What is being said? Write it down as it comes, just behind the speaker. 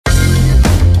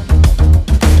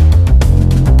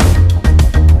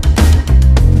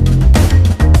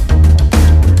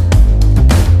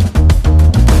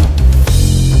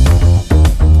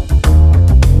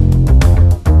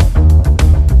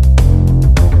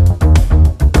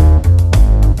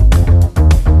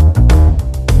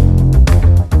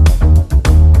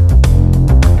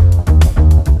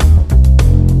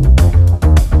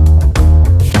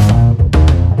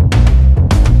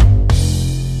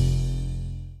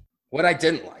What I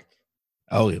didn't like.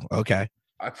 Oh, okay.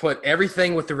 I put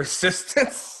everything with the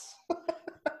Resistance.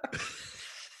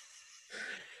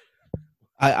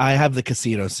 I have the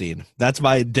casino scene. That's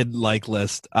my didn't like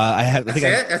list.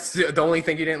 That's the only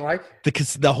thing you didn't like?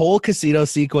 The whole casino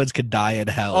sequence could die in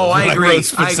hell. Oh, I agree.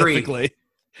 Specifically. I agree.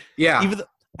 Yeah.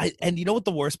 And you know what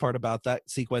the worst part about that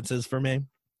sequence is for me?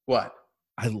 What?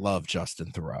 I love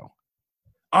Justin Theroux.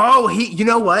 Oh, you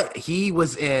know what? He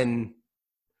was in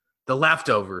The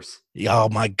Leftovers. Oh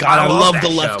my God, I love The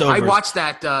Leftovers. I watched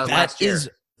that last year.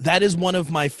 That is one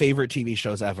of my favorite TV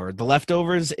shows ever. The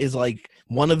Leftovers is like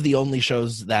one of the only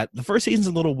shows that the first season's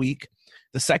a little weak.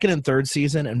 The second and third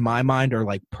season, in my mind, are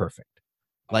like perfect.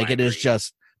 Like it is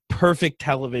just perfect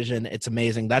television. It's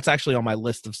amazing. That's actually on my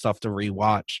list of stuff to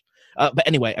rewatch. But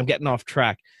anyway, I'm getting off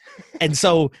track. And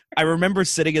so I remember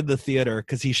sitting in the theater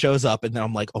because he shows up and then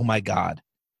I'm like, oh my God,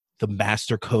 the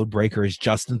master code breaker is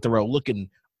Justin Theroux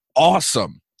looking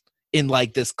awesome in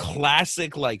like this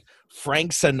classic, like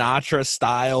Frank Sinatra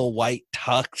style white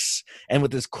tux and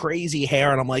with this crazy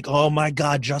hair. And I'm like, oh my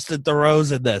God, Justin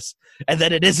Theroux's in this. And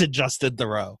then it isn't Justin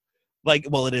Theroux. Like,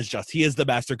 well, it is he is the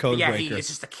master code breaker. It's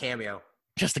just a cameo.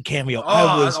 Just a cameo.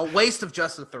 A waste of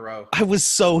Justin Theroux. I was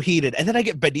so heated. And then I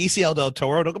get Benicio del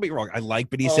Toro. Don't get me wrong. I like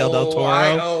Benicio del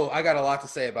Toro. I got a lot to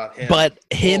say about him. But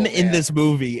him in this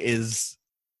movie is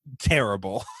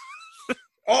terrible.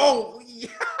 Yeah.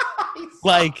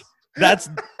 Like, that's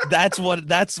what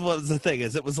the thing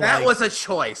is. It was that was a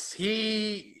choice.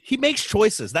 He makes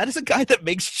choices. That is a guy that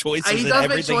makes choices. He does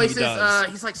make choices. He does.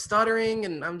 He's like stuttering,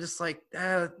 and I'm just like, what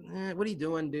are you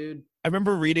doing, dude? I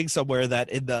remember reading somewhere that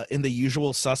in the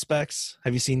Usual Suspects.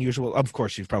 Have you seen Usual? Of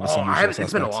course, you've probably seen Usual Suspects.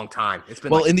 It's been a long time. It's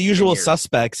been in the Usual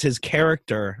Suspects, his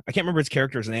character, I can't remember his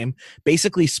character's name,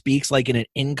 basically speaks like in an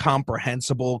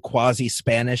incomprehensible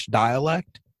quasi-Spanish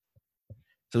dialect.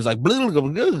 So it's like blah, blah,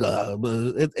 blah,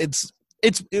 blah. It's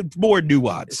more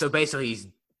nuanced. So basically,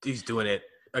 he's doing it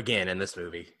again in this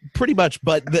movie, pretty much.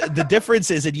 But the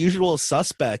difference is in Usual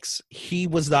Suspects, he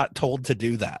was not told to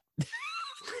do that.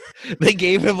 They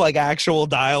gave him like actual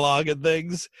dialogue and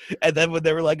things, and then when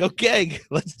they were like, "Okay,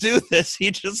 let's do this,"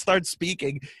 he just starts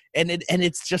speaking, and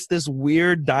it's just this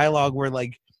weird dialogue where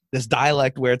like this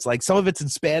dialect where it's like some of it's in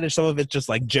Spanish, some of it's just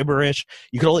like gibberish.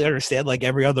 You can only understand like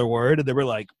every other word, and they were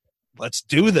like, let's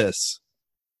do this.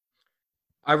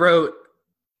 I wrote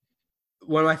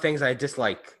one of my things I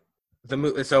dislike the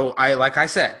movie. So like I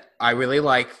said, I really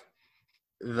like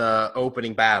the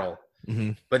opening battle,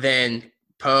 but then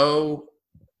Poe,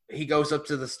 he goes up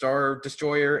to the Star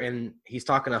Destroyer and he's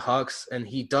talking to Hux and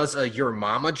he does a "your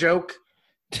mama" joke.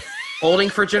 Holding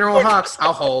for General Hux.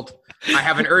 I'll hold. I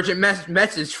have an urgent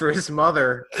message for his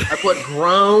mother. I put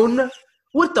groan.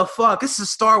 What the fuck? This is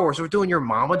Star Wars. We're doing your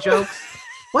mama jokes.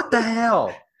 What the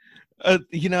hell?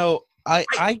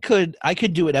 I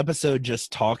could do an episode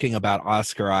just talking about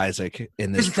Oscar Isaac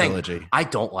in this trilogy. I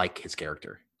don't like his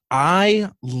character.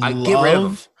 I get rid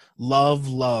of him.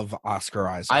 Love Oscar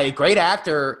Isaac. Great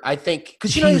actor, I think,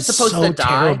 because he was supposed to die.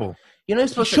 Terrible. You know,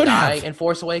 he's supposed to die in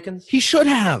Force Awakens. He should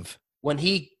have. When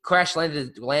he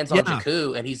lands on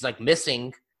Jakku and he's like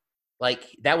missing, like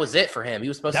that was it for him. He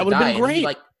was supposed to die. That would have been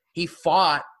great. He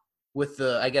fought with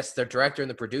the director and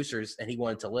the producers, and he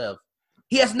wanted to live.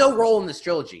 He has no role in this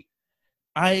trilogy.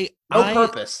 No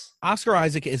purpose. Oscar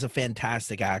Isaac is a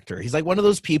fantastic actor. He's like one of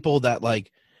those people that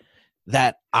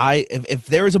if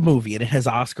there is a movie and it has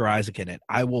Oscar Isaac in it,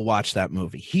 I will watch that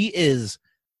movie. He is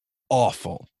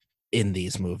awful in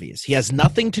these movies. He has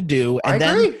nothing to do, and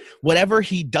then whatever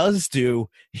he does do,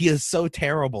 he is so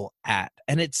terrible at,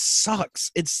 and it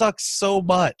sucks. It sucks so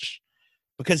much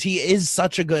because he is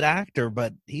such a good actor,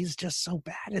 but he's just so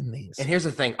bad in these. And here's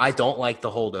the thing: I don't like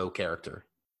the Holdo character.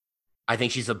 I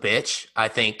think she's a bitch. I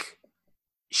think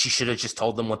she should have just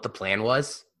told them what the plan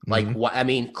was. Like, what? I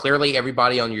mean, clearly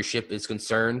everybody on your ship is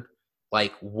concerned.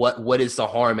 Like, what is the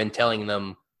harm in telling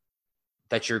them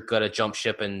that you're gonna jump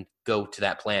ship and go to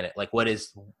that planet? Like,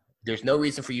 there's no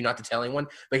reason for you not to tell anyone.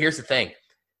 But here's the thing: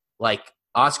 like,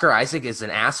 Oscar Isaac is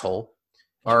an asshole,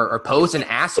 or Poe's an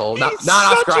asshole. Not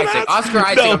Oscar Isaac. Oscar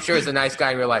Isaac, I'm sure, is a nice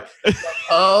guy in real life.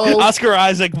 Oscar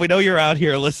Isaac, we know you're out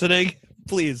here listening.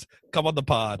 Please come on the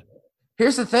pod.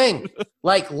 Here's the thing,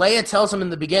 like Leia tells him in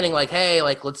the beginning, like, "Hey,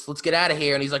 like let's get out of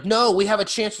here," and he's like, "No, we have a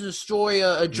chance to destroy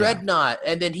a dreadnought,"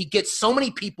 and then he gets so many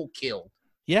people killed.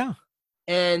 Yeah,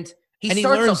 and he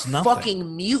starts a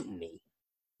fucking mutiny.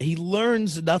 He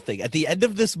learns nothing. At the end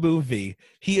of this movie,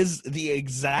 he is the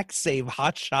exact same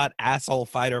hotshot asshole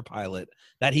fighter pilot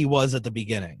that he was at the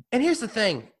beginning. And here's the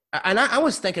thing, And I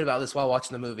was thinking about this while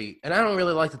watching the movie, and I don't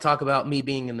really like to talk about me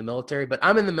being in the military, but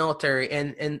I'm in the military,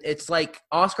 and it's like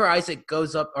Oscar Isaac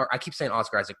goes up, or I keep saying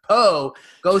Oscar Isaac, Poe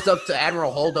goes up to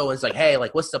Admiral Holdo and is like, hey,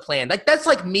 like, what's the plan? Like, that's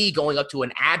like me going up to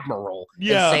an admiral and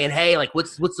saying, hey, like,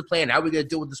 what's the plan? How are we going to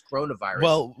deal with this coronavirus?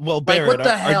 Well, Barrett, like, what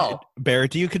the hell?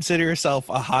 Barrett, do you consider yourself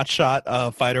a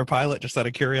hotshot fighter pilot, just out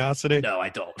of curiosity? No, I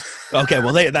don't. Okay,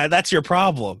 well, that's your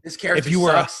problem. This character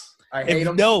sucks. I hate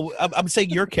him. No, I'm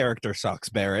saying your character sucks,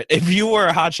 Barrett. If you were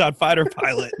a hotshot fighter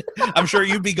pilot, I'm sure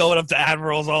you'd be going up to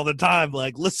admirals all the time,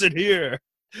 like, listen here,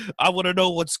 I want to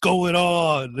know what's going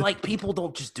on. Like, people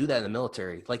don't just do that in the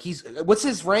military. Like, what's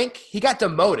his rank? He got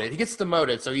demoted. He gets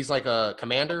demoted, so he's like a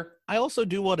commander. I also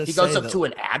do want to say he goes up to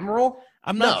an admiral.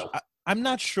 I'm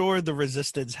not sure the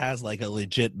Resistance has like a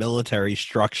legit military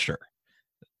structure.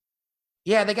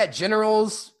 Yeah, they got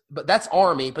generals. But that's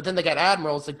Army, but then they got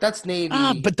admirals. Like, that's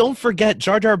Navy. But don't forget,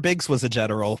 Jar Jar Binks was a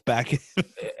general back.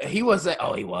 He was.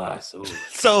 He was. Ooh.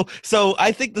 So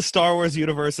I think the Star Wars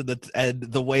universe and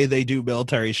the way they do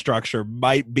military structure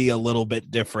might be a little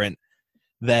bit different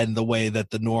than the way that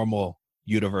the normal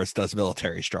universe does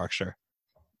military structure.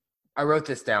 I wrote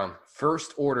this down.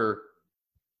 First Order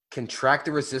can track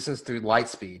the Resistance through light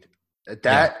speed.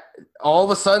 All of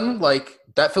a sudden, like,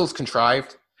 that feels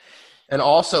contrived. And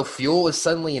also, fuel is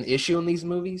suddenly an issue in these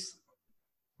movies.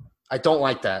 I don't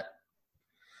like that.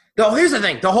 No, here's the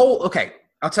thing.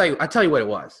 I'll tell you what it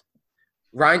was.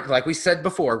 Rian, like we said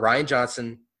before, Rian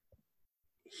Johnson,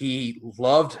 he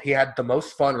had the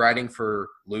most fun writing for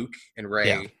Luke and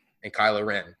Rey and Kylo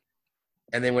Ren.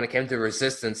 And then when it came to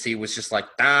Resistance, he was just like,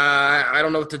 I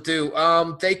don't know what to do.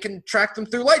 They can track them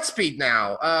through light speed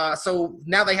now. So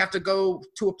now they have to go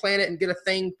to a planet and get a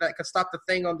thing that can stop the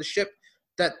thing on the ship.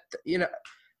 That,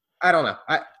 I don't know.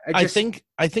 I think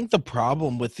the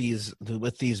problem with these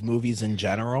movies in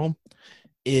general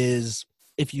is,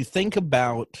 if you think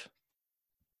about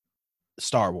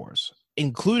Star Wars,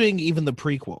 including even the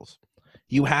prequels,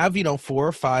 you have 4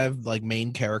 or 5 like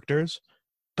main characters,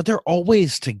 but they're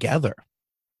always together.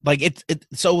 Like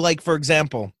so, like, for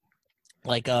example,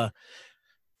 like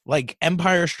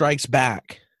Empire Strikes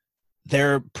Back.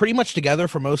 They're pretty much together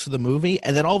for most of the movie,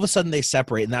 and then all of a sudden they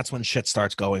separate, and that's when shit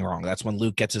starts going wrong. That's when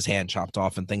Luke gets his hand chopped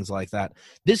off and things like that.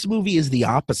 This movie is the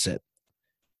opposite.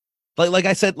 Like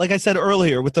I said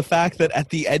earlier, with the fact that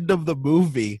at the end of the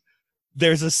movie,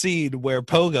 there's a scene where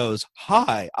Poe goes,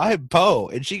 "Hi, I'm Poe,"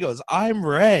 and she goes, "I'm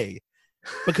Rey,"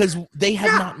 because they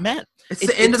have not met.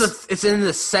 It's in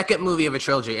the second movie of a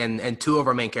trilogy, and 2 of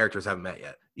our main characters haven't met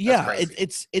yet.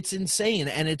 It's insane,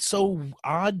 and it's so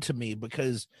odd to me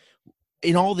because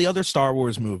in all the other Star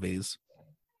Wars movies,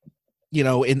 in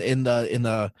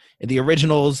the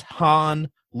originals, Han,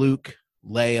 Luke,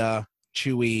 Leia,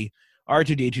 Chewie,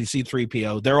 R2D2,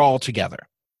 C3PO, they're all together.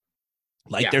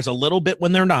 There's a little bit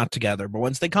when they're not together, but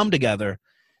once they come together,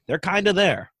 they're kind of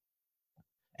there.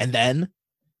 And then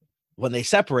when they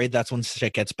separate, that's when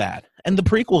shit gets bad. And the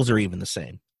prequels are even the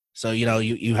same. So,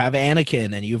 you have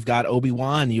Anakin, and you've got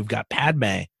Obi-Wan, you've got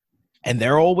Padme, and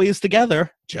they're always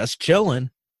together, just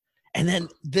chilling. And then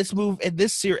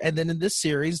in this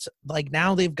series, like,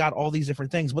 now they've got all these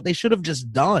different things. What they should have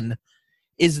just done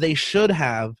is they should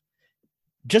have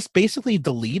just basically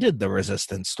deleted the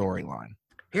Resistance storyline.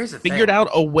 Here's the figured out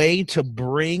a way to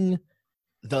bring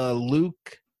the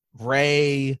Luke,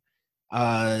 Rey,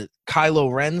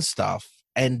 Kylo Ren stuff,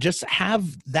 and just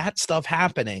have that stuff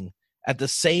happening at the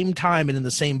same time and in the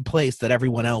same place that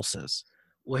everyone else is.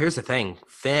 Well, here's the thing.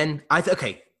 Finn,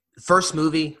 first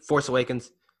movie, Force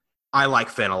Awakens, I like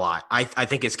Finn a lot. I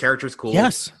think his character is cool.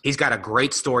 Yes. He's got a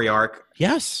great story arc.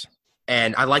 Yes.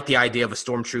 And I like the idea of a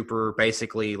stormtrooper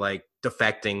basically like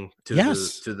defecting to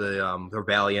the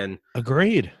rebellion.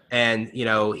 Agreed. And,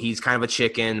 he's kind of a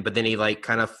chicken, but then he like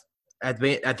kind of at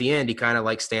the end, he kind of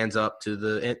like stands up to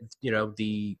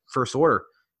the First Order.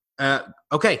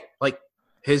 Like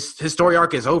his story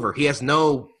arc is over. He has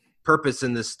no purpose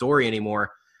in this story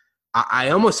anymore. I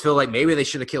almost feel like maybe they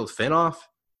should have killed Finn off.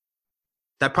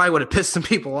 That probably would have pissed some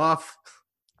people off,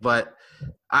 but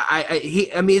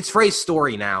it's Frey's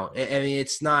story now. I mean,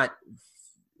 it's not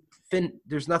Finn.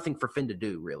 There's nothing for Finn to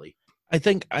do, really. I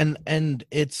think, and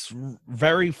it's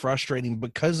very frustrating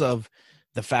because of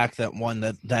the fact that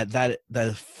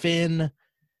that Finn,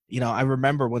 I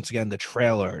remember once again the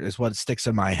trailer is what sticks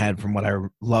in my head from what I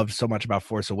loved so much about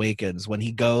Force Awakens, when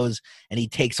he goes and he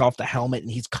takes off the helmet and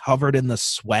he's covered in the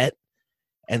sweat.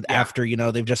 And after,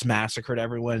 they've just massacred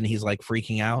everyone and he's like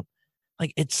freaking out.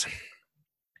 Like, it's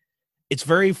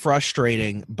very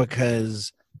frustrating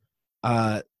because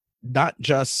not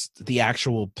just the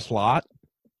actual plot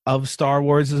of Star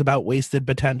Wars is about wasted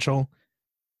potential.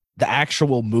 the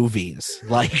actual movies,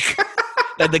 like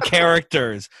and the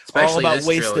characters, Especially all about this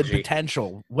wasted trilogy.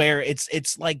 potential, where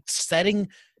it's like setting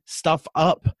stuff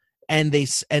up, and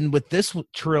with this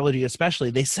trilogy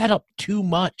especially, they set up too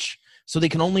much, so they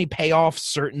can only pay off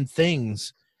certain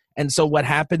things, and so what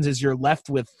happens is you're left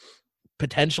with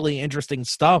potentially interesting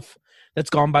stuff that's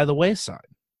gone by the wayside.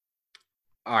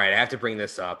 All right, I have to bring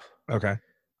this up.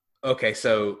 Okay,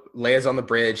 so Leia's on the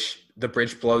bridge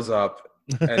blows up,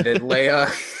 and then Leia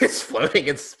is floating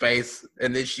in space,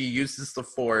 and then she uses the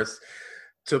Force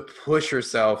to push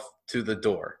herself to the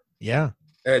door. Yeah.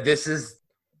 This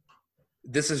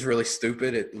is really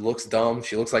stupid. It looks dumb.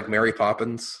 She looks like Mary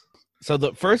Poppins. So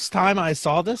the first time I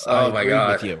saw this, I agreed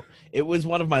with you. It was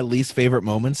one of my least favorite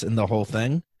moments in the whole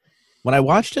thing. When I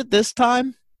watched it this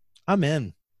time, I'm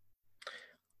in.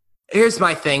 Here's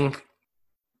my thing.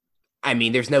 I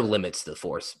mean, there's no limits to the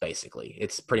Force, basically.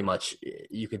 It's pretty much,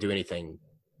 you can do anything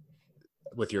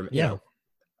with your, you know.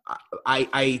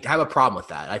 I have a problem with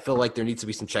that. I feel like there needs to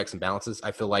be some checks and balances.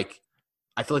 I feel like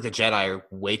the Jedi are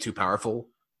way too powerful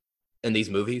in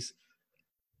these movies.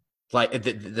 Like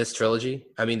this trilogy.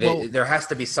 I mean, there has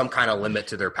to be some kind of limit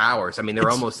to their powers. I mean,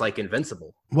 they're almost like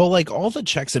invincible. Well, like all the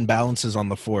checks and balances on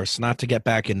the Force, not to get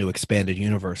back into expanded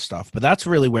universe stuff, but that's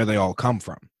really where they all come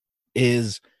from,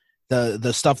 is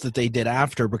the stuff that they did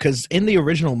after, because in the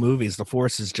original movies, the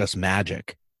Force is just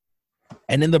magic.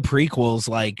 And in the prequels,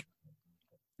 like,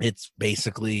 it's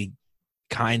basically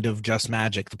kind of just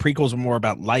magic. The prequels are more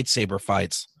about lightsaber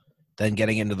fights than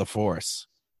getting into the Force.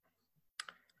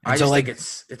 And I just think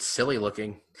it's silly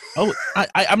looking. Oh,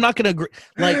 I'm not going to agree.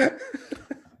 Like,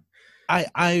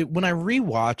 I when I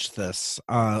rewatched this,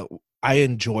 I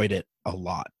enjoyed it a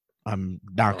lot. I'm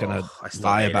not going to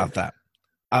lie about that.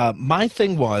 My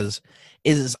thing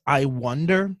is I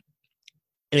wonder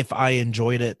if I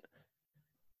enjoyed it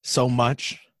so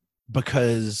much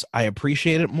because I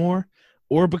appreciate it more,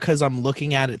 or because I'm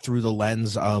looking at it through the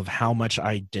lens of how much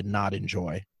I did not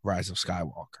enjoy Rise of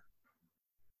Skywalker.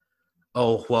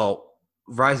 Oh, well,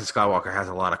 Rise of Skywalker has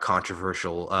a lot of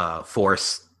controversial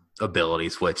Force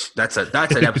abilities, which that's an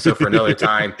episode for another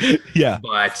time. Yeah.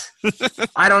 But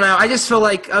I don't know. I just feel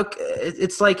like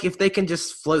it's like if they can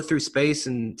just float through space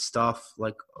and stuff,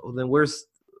 like, well, then what's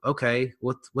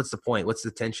the point? What's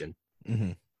the tension?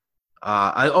 Mm-hmm.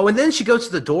 And then she goes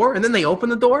to the door, and then they open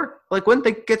the door. Like, wouldn't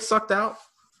they get sucked out?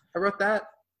 I wrote that.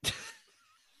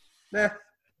 Nah.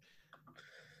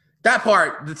 That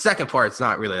part, the second part's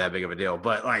not really that big of a deal,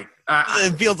 but like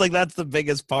it feels like that's the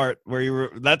biggest part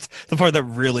that's the part that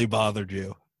really bothered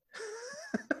you.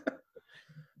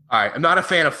 All right, I'm not a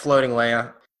fan of floating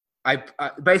Leia. I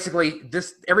basically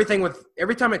every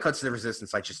time it cuts to the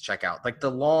Resistance, I just check out. Like the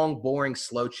long, boring,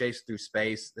 slow chase through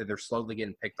space that they're slowly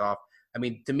getting picked off. I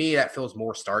mean, to me, that feels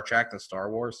more Star Trek than Star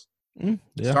Wars. Yeah.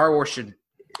 Star Wars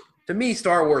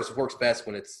works best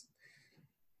when it's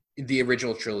the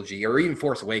original trilogy, or even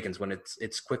Force Awakens, when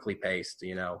it's quickly paced,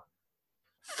 you know.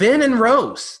 Finn and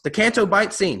Rose, the Canto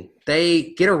Bight scene,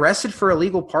 they get arrested for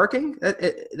illegal parking.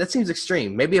 That seems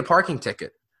extreme. Maybe a parking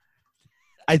ticket.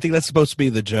 I think that's supposed to be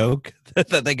the joke,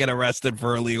 that they get arrested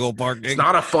for illegal parking. It's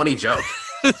not a funny joke.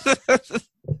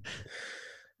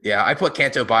 Yeah, I put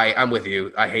Canto Bight. I'm with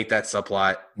you. I hate that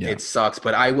subplot. Yeah. It sucks,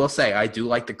 but I will say I do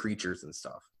like the creatures and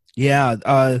stuff. Yeah,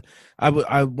 I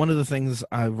one of the things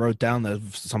I wrote down, that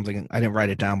something I didn't write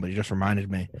it down, but you just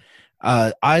reminded me.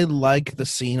 I like the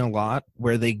scene a lot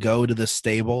where they go to the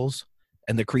stables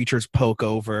and the creatures poke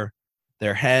over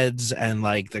their heads, and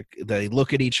like they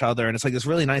look at each other, and it's like this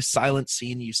really nice silent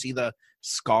scene. You see the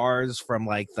scars from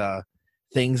like the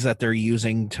things that they're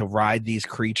using to ride these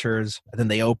creatures, and then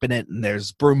they open it, and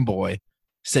there's Broom Boy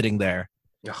sitting there.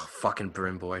 Oh, fucking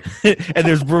Broom Boy. And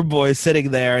there's Broom Boy sitting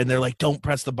there, and they're like, don't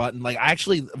press the button. Like, I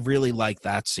actually really like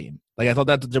that scene. Like, I thought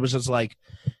that there was just like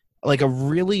a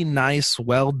really nice,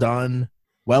 well done,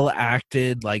 well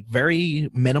acted, like very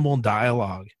minimal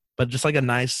dialogue, but just like a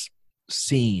nice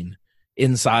scene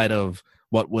inside of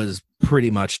what was pretty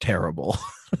much terrible.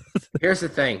 Here's the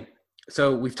thing.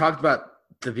 So we've talked about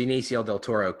the Benicio del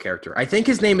Toro character. I think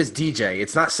his name is DJ.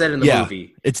 It's not said in the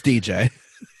movie. It's DJ.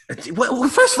 Well,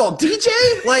 first of all,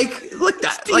 DJ? Like, look,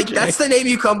 like that's the name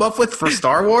you come up with for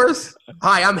Star Wars?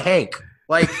 Hi, I'm Hank.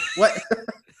 Like, what?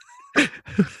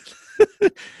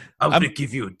 I'm going to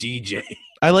give you a DJ.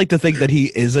 I like to think that he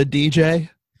is a DJ.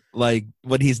 Like,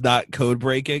 when he's not code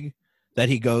breaking, that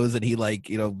he goes and he, like,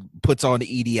 you know, puts on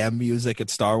EDM music at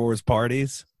Star Wars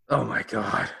parties. Oh, my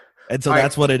God. And so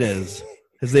that's what it is.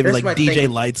 His name is like DJ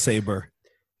Lightsaber.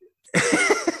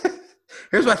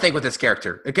 Here's my thing with this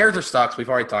character. The character sucks. We've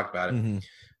already talked about it. Mm-hmm.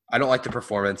 I don't like the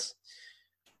performance.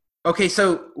 Okay,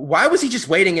 so why was he just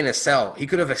waiting in his cell? He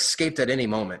could have escaped at any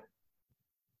moment.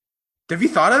 Have you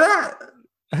thought of that?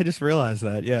 I just realized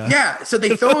that, yeah. Yeah, so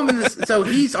they throw him in this. So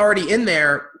he's already in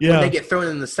there when they get thrown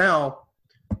in the cell.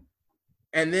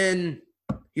 And then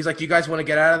he's like, "Do you guys want to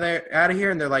get out of here?"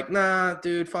 And they're like, "Nah,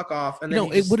 dude, fuck off." And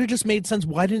then it would have just made sense.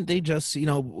 Why didn't they just,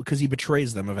 because he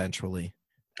betrays them eventually.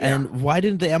 Yeah. And why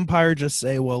didn't the Empire just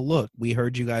say, well, look, we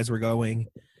heard you guys were going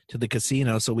to the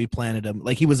casino, so we planted him.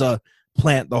 Like he was a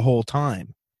plant the whole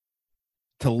time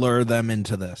to lure them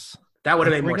into this. That would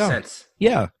have made more sense.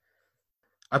 Yeah.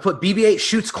 I put BB-8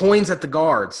 shoots coins at the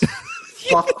guards.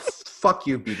 Fuck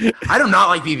you, BB-8. I do not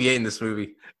like BB-8 in this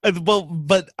movie. Well,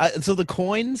 but so the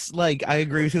coins, like I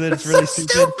agree with you that it's really so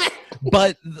stupid.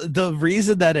 But the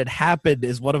reason that it happened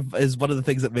is one of the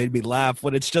things that made me laugh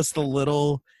when it's just the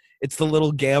little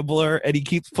gambler and he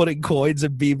keeps putting coins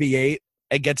in BB-8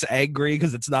 and gets angry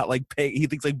because it's not like pay. He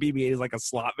thinks like BB-8 is like a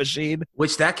slot machine.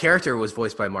 Which that character was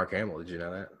voiced by Mark Hamill. Did you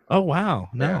know that? Oh wow,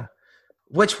 no.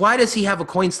 Yeah. Why does he have a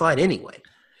coin slide anyway?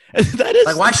 That is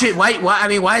like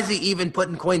why is he even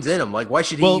putting coins in him? Like why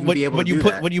should he even be able to do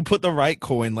that? When you put the right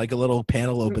coin, like a little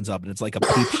panel opens up and it's like a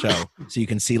peep show, so you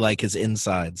can see like his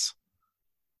insides.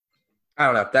 I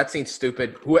don't know. That seems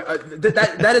stupid.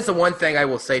 That is the one thing I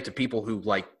will say to people who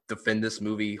like defend this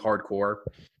movie hardcore.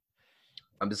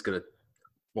 I'm just gonna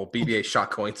BB-8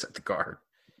 shot coins at the guard.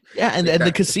 Yeah, and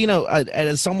the casino. And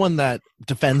as someone that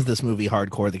defends this movie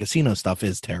hardcore, the casino stuff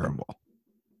is terrible.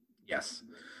 Yes.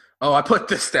 Oh, I put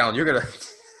this down.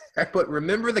 I put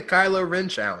remember the Kylo Ren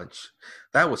challenge.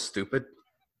 That was stupid.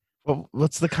 Well,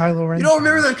 what's the Kylo Ren? You don't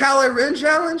remember the Kylo Ren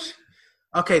challenge?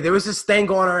 Okay, there was this thing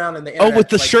going around in the internet. Oh, with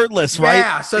the shirtless, right?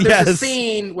 Yeah, so there's a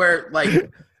scene where like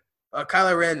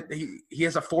Kylo Ren, he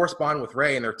has a force bond with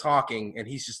Rey and they're talking and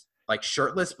he's just like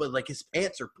shirtless, but like his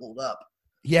pants are pulled up.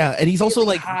 Yeah, and he's also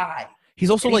like high. He's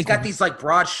got these like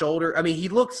broad shoulder. I mean,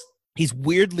 he's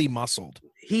weirdly muscled.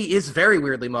 He is very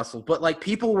weirdly muscled, but like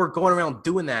people were going around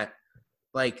doing that,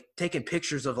 like taking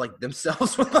pictures of like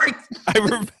themselves with like. I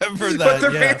remember that. But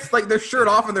their pants, like their shirt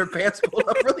off and their pants pulled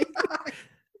up really high.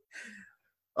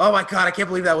 Oh my god, I can't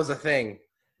believe that was a thing.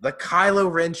 The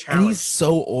Kylo Ren challenge. And he's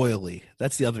so oily.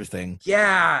 That's the other thing.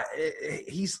 Yeah,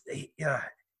 he's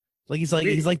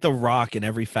like the Rock in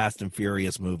every Fast and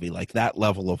Furious movie, like that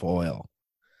level of oil.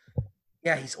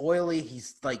 Yeah, he's oily.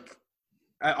 He's like,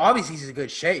 obviously he's in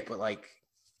good shape, but like,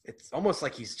 it's almost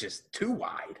like he's just too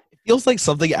wide. It feels like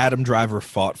something Adam Driver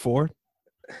fought for.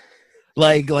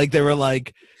 Like they were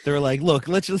like, look,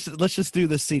 let's just do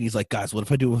this scene. He's like, guys, what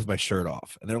if I do it with my shirt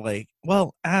off? And they're like,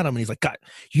 well, Adam. And he's like, God,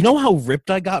 you know how ripped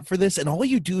I got for this? And all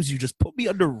you do is you just put me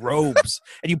under robes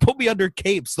and you put me under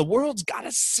capes. The world's got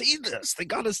to see this. They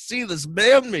got to see this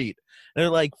man meat. And they're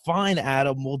like, fine,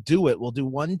 Adam, we'll do it. We'll do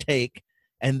one take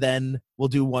and then we'll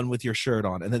do one with your shirt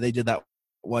on. And then they did that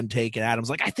one take and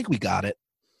Adam's like, I think we got it.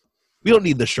 We don't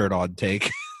need the shirt on take.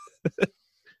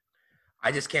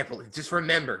 I just can't believe. Just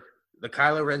remember, the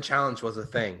Kylo Ren challenge was a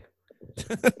thing.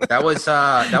 That was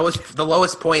the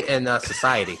lowest point in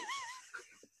society.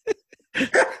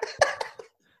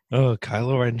 Oh,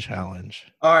 Kylo Ren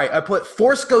challenge. All right, I put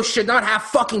Force Ghost should not have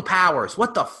fucking powers.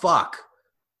 What the fuck?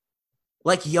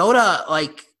 Like Yoda,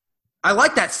 like I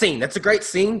like that scene. That's a great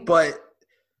scene, but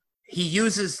he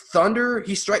uses thunder.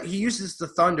 He uses the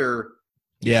thunder.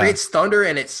 Yeah. Creates thunder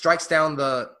and it strikes down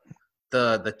the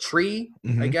tree,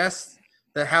 I guess,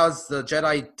 that has the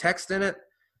Jedi text in it,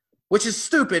 which is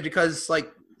stupid because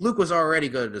like Luke was already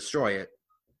going to destroy it,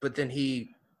 but then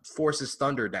he forces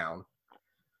thunder down.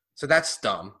 So that's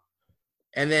dumb.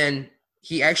 And then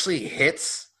he actually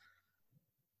hits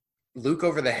Luke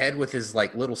over the head with his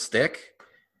like little stick.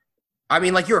 I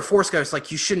mean, like you're a Force Ghost,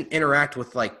 like you shouldn't interact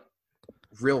with like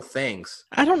real things.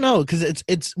 I don't know, because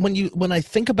it's when I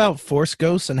think about Force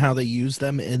Ghosts and how they use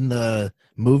them in the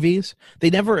movies, they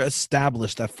never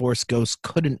established that Force Ghosts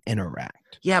couldn't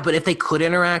interact. Yeah, but if they could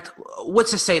interact,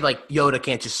 what's to say like Yoda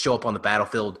can't just show up on the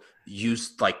battlefield,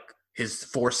 use like his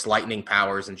Force lightning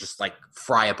powers and just like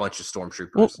fry a bunch of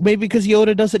stormtroopers? Well, maybe because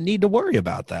Yoda doesn't need to worry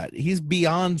about that. He's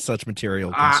beyond such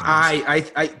material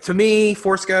concerns. To me,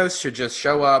 Force Ghosts should just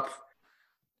show up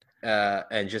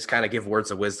and just kind of give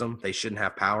words of wisdom. They shouldn't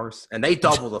have powers. And they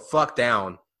double the fuck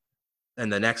down in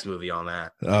the next movie on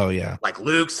that. Oh, yeah. Like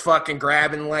Luke's fucking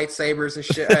grabbing lightsabers and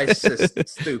shit. It's just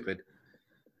stupid.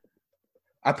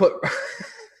 I put,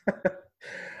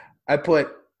 a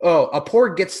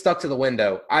porg gets stuck to the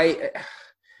window.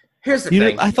 Here's the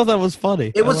thing. I thought that was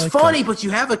funny. It was funny, but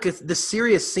you have the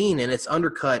serious scene and it's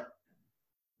undercut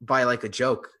by like a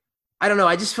joke. I don't know.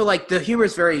 I just feel like the humor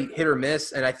is very hit or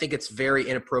miss, and I think it's very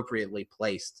inappropriately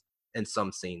placed in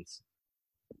some scenes.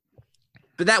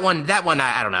 But that one,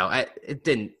 I don't know. It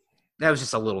didn't. That was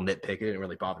just a little nitpick. It didn't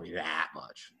really bother me that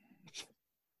much.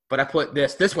 But I put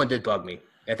this. This one did bug me.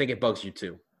 I think it bugs you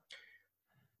too.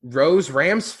 Rose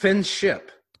rams Finn's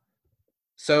ship.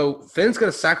 So Finn's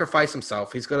gonna sacrifice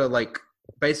himself. He's gonna like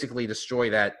basically destroy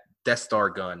that Death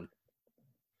Star gun.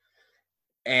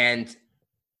 And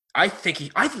I think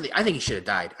he should have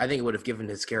died. I think it would have given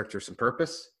his character some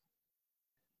purpose.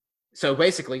 So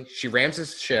basically, she rams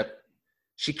his ship.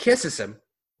 She kisses him.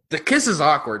 The kiss is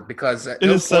awkward because at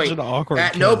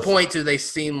no point do they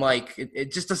seem like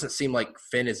it just doesn't seem like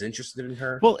Finn is interested in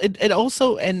her. Well, it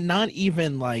also, and not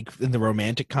even like in the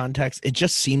romantic context, it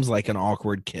just seems like an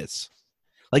awkward kiss.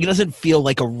 Like it doesn't feel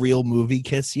like a real movie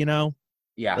kiss, you know?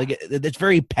 Yeah. Like it's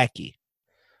very pecky.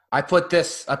 I put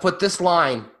this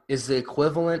line is the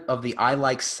equivalent of the I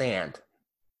like sand.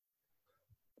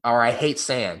 Or I hate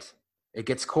sand. It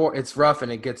gets it's rough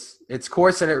and it's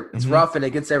coarse and it's rough and it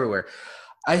gets everywhere.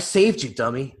 I saved you,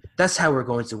 dummy. That's how we're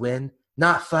going to win.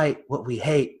 Not fight what we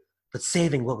hate, but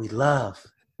saving what we love.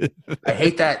 I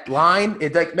hate that line.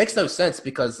 It like makes no sense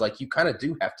because like you kind of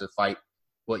do have to fight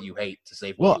what you hate to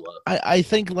save what you love. I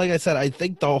think, like I said, I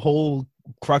think the whole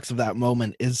crux of that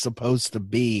moment is supposed to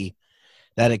be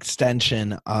that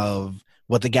extension of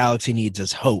what the galaxy needs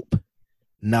is hope,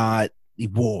 not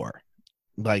war.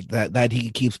 Like that he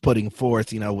keeps putting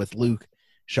forth, you know, with Luke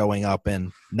showing up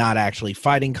and not actually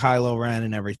fighting Kylo Ren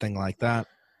and everything like that.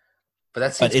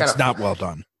 But it's not well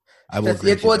done. I will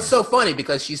agree. Well, it's so funny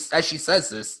because as she says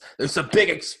this, there's a big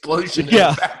explosion in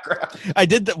the background. I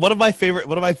did one of my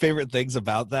favorite things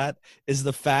about that is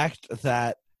the fact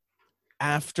that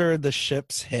after the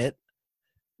ships hit,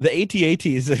 the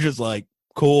AT-ATs are just like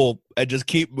cool and just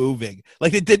keep moving.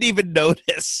 Like they didn't even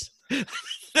notice.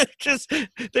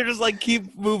 they're just like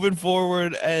keep moving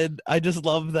forward, and I just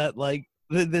love that. Like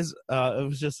this,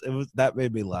 it was that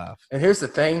made me laugh. And here's the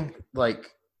thing: like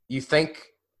you think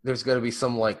there's going to be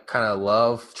some like kind of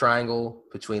love triangle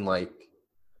between like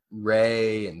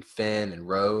Rey and Finn and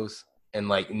Rose, and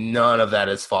like none of that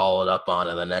is followed up on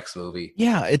in the next movie.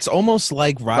 Yeah, it's almost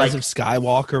like Rise of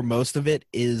Skywalker. Most of it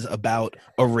is about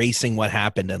erasing what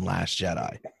happened in Last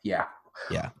Jedi. Yeah.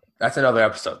 That's another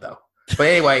episode though. But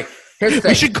anyway, here's the thing.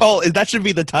 We should that should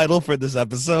be the title for this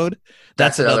episode.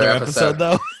 That's another episode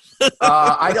though.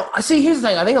 I don't see. Here's the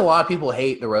thing. I think a lot of people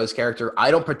hate the Rose character.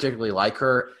 I don't particularly like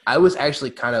her. I was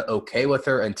actually kind of okay with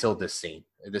her until this scene.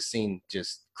 This scene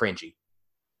just cringy.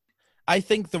 I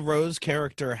think the Rose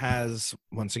character has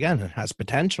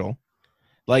potential.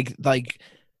 Like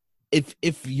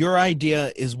if your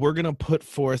idea is we're gonna put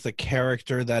forth a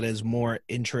character that is more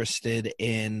interested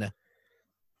in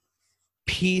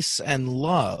peace and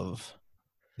love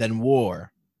than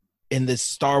war in this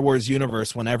Star Wars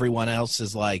universe, when everyone else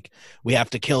is like, we have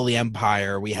to kill the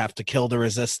Empire, we have to kill the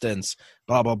Resistance,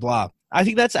 blah blah blah. I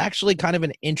think that's actually kind of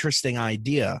an interesting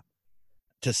idea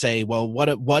to say, well,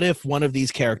 what if one of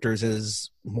these characters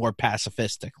is more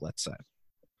pacifistic, let's say. All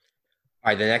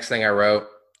right, the next thing I wrote,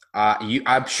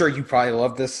 I'm sure you probably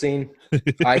love this scene.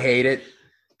 I hate it.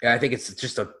 I think it's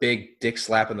just a big dick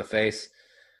slap in the face.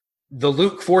 The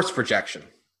Luke force projection.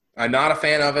 I'm not a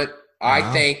fan of it.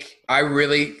 I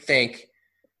really think,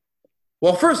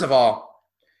 well, first of all,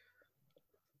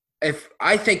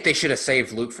 I think they should have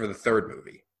saved Luke for the third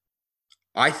movie.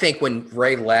 I think when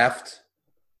Rey left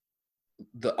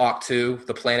the Octu,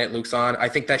 the planet Luke's on, I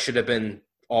think that should have been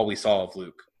all we saw of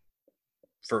Luke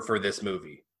for this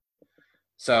movie.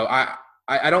 So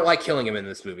I don't like killing him in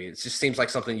this movie. It just seems like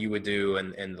something you would do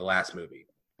in the last movie.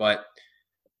 But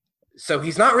so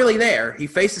he's not really there. He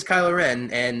faces Kylo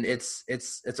Ren, and it's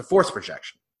a force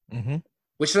projection,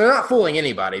 which they're not fooling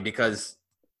anybody because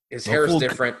his hair is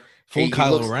different.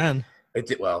 Kylo Ren. It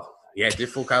did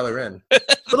fool Kylo Ren.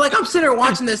 But like I'm sitting there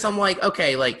watching this, I'm like,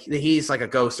 okay, like he's like a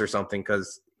ghost or something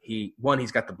because he's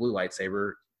got the blue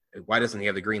lightsaber. Why doesn't he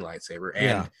have the green lightsaber?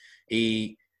 And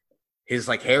his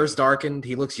like hair's darkened.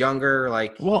 He looks younger.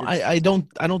 Like, well, I don't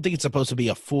think it's supposed to be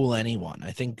a fool anyone.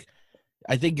 I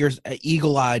think your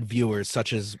eagle-eyed viewers,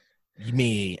 such as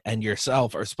me and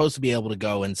yourself, are supposed to be able to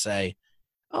go and say,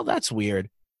 "Oh, that's weird.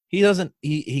 He doesn't.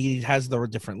 He has the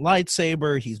different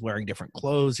lightsaber. He's wearing different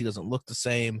clothes. He doesn't look the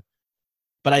same."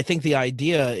 But I think the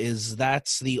idea is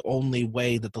that's the only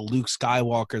way that the Luke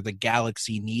Skywalker the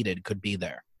galaxy needed could be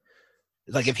there.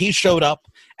 Like if he showed up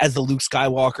as the Luke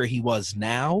Skywalker he was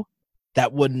now,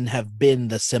 that wouldn't have been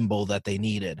the symbol that they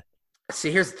needed.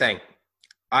 See, here's the thing.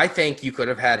 I think you could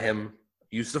have had him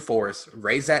use the Force,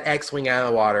 raise that X-Wing out of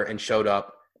the water, and showed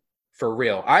up for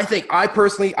real. I think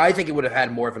it would have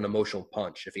had more of an emotional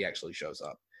punch if he actually shows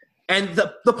up. And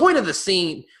the point of the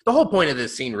scene, the whole point of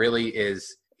this scene really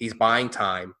is he's buying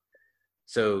time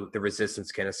so the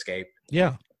Resistance can escape.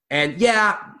 Yeah. And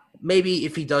maybe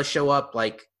if he does show up,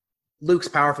 like, Luke's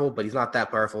powerful, but he's not that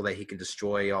powerful that he can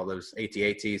destroy all those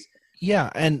AT-ATs.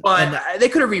 Yeah, but they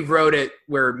could have rewrote it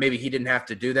where maybe he didn't have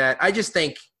to do that. I just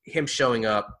think him showing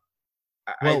up,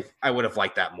 I would have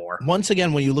liked that more. Once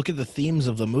again, when you look at the themes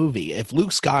of the movie, if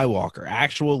Luke Skywalker,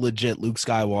 actual legit Luke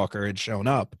Skywalker, had shown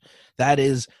up, that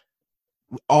is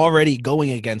already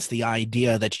going against the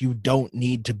idea that you don't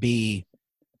need to be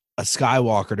a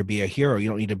Skywalker to be a hero. You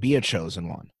don't need to be a chosen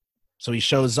one. So he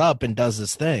shows up and does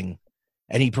this thing.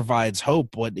 And he provides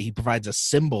hope. He provides a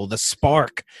symbol, the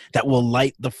spark that will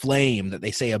light the flame that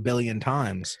they say a billion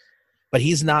times. But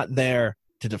he's not there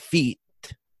to defeat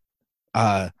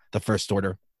the First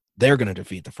Order. They're going to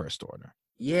defeat the First Order.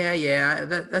 Yeah.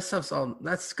 That stuff's all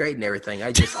that's great and everything.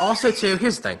 I just also too.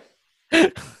 Here's the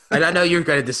thing, and I know you're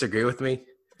going to disagree with me.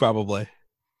 Probably.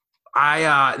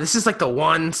 This is like the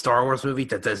one Star Wars movie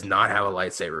that does not have a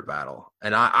lightsaber battle,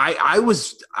 and I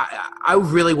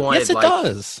really wanted. Yes, it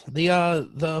does.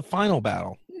 The final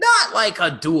battle, not like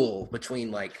a duel between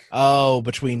like. Oh,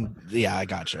 yeah, I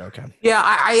got you. Okay. Yeah,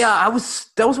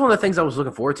 that was one of the things I was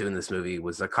looking forward to in this movie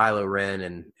was a Kylo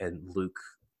Ren and Luke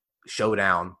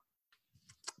showdown.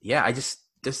 Yeah, this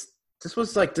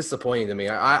was like disappointing to me.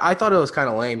 I thought it was kind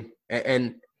of lame,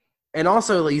 and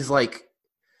also he's like.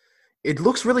 It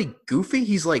looks really goofy.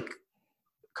 He's like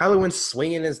Kylo Ren's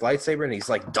swinging his lightsaber and he's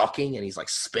like ducking and he's like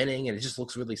spinning and it just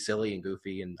looks really silly and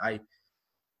goofy. And I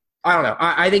don't know.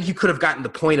 I think you could have gotten the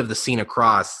point of the scene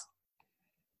across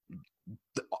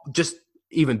just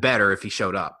even better if he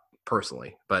showed up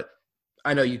personally. But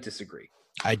I know you disagree.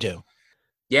 I do.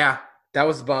 Yeah, that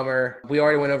was a bummer. We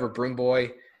already went over Broom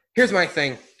Boy. Here's my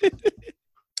thing. This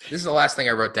is the last thing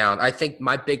I wrote down. I think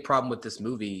my big problem with this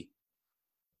movie.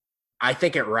 I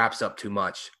think it wraps up too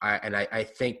much. I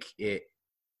think it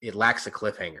lacks a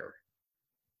cliffhanger.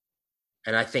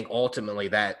 And I think ultimately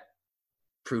that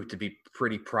proved to be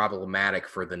pretty problematic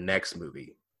for the next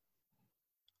movie.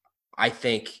 I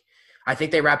think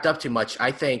they wrapped up too much.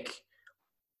 I think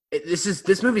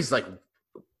this movie's like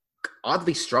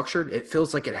oddly structured. It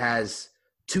feels like it has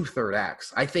 2 third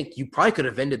acts. I think you probably could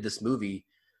have ended this movie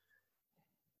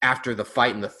after the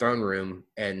fight in the throne room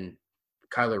and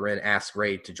Kylo Ren asked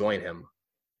Rey to join him.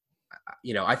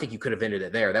 I think you could have ended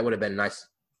it there. That would have been a nice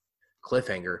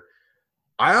cliffhanger.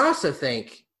 I also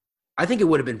think it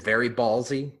would have been very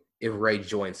ballsy if Rey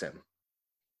joins him.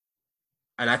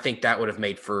 And I think that would have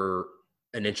made for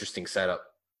an interesting setup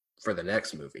for the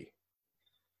next movie.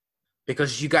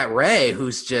 Because you got Rey,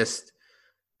 who's just,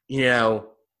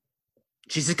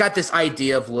 she's just got this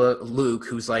idea of Luke,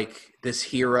 who's like this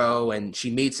hero, and she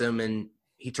meets him, and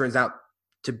he turns out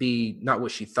to be not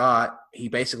what she thought. He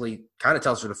basically kind of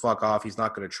tells her to fuck off. He's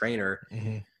not going to train her.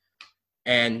 Mm-hmm.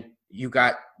 And you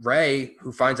got Rey,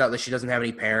 who finds out that she doesn't have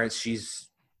any parents.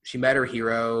 She met her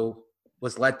hero,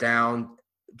 was let down,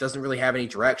 doesn't really have any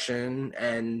direction.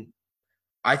 And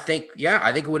I think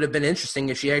it would have been interesting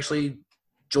if she actually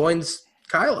joins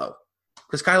Kylo.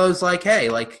 Because Kylo's like, hey,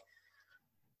 like,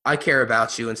 I care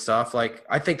about you and stuff. Like,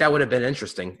 I think that would have been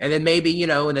interesting. And then maybe, in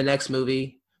the next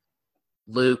movie,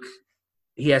 Luke,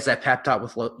 he has that pep talk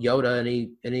with Yoda,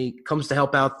 and he comes to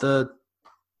help out the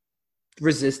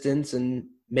Resistance, and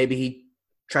maybe he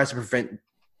tries to prevent,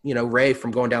 Rey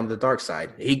from going down to the dark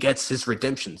side. He gets his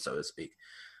redemption, so to speak.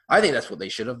 I think that's what they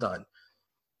should have done,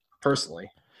 personally.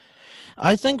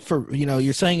 I think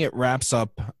you're saying it wraps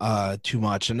up too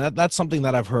much, and that's something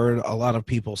that I've heard a lot of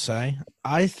people say.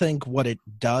 I think what it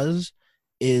does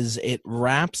is it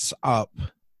wraps up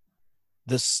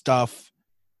the stuff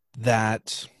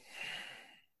that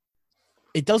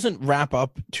it doesn't wrap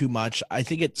up too much. I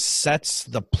think it sets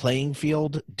the playing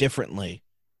field differently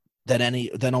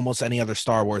than almost any other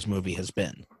Star Wars movie has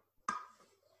been.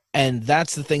 And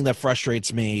that's the thing that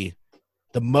frustrates me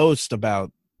the most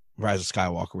about Rise of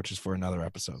Skywalker, which is for another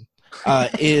episode,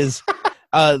 is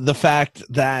the fact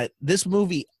that this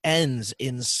movie ends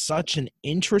in such an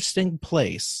interesting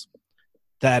place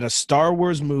that a Star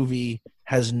Wars movie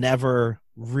has never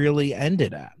really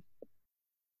ended at.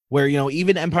 Where,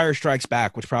 even Empire Strikes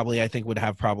Back, which probably I think would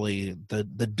have probably the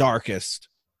darkest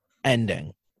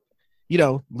ending.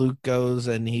 Luke goes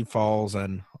and he falls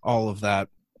and all of that,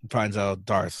 finds out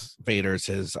Darth Vader's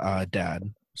his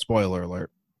dad. Spoiler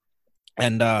alert.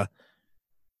 And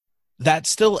that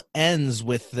still ends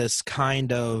with this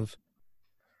kind of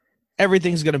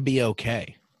everything's going to be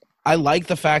okay. I like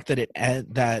the fact that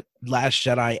that Last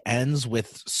Jedi ends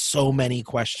with so many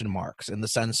question marks in the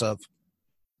sense of,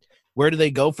 where do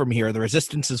they go from here? The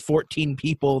Resistance is 14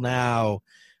 people now,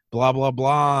 blah, blah,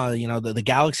 blah. The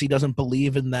galaxy doesn't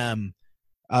believe in them.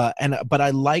 But I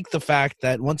like the fact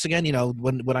that, once again,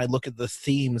 when I look at the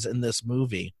themes in this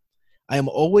movie, I am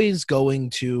always going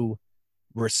to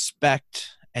respect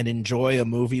and enjoy a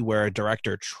movie where a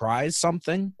director tries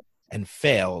something and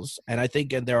fails. And I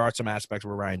think there are some aspects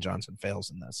where Rian Johnson fails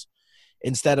in this,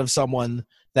 instead of someone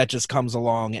that just comes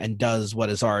along and does what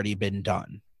has already been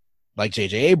done, like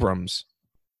J.J. Abrams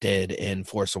did in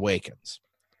Force Awakens.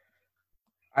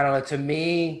 I don't know. To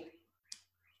me,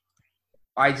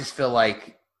 I just feel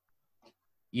like,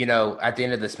 at the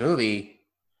end of this movie,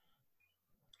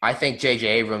 I think J.J.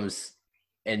 Abrams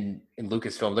and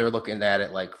Lucasfilm, they were looking at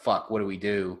it like, fuck, what do we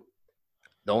do?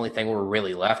 The only thing we're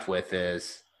really left with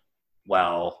is,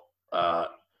 Kylo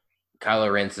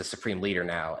Ren's the supreme leader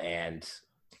now, and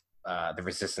the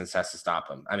Resistance has to stop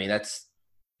him. I mean, that's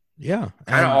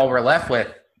kind of all we're left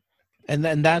with. And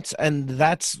then that's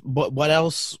what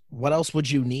else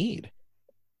would you need?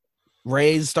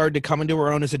 Rey's started to come into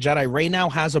her own as a Jedi. Rey now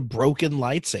has a broken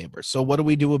lightsaber. So what do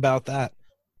we do about that?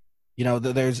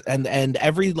 There's and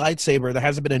every lightsaber, there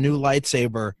hasn't been a new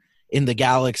lightsaber in the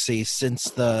galaxy since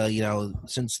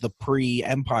the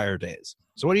pre-Empire days.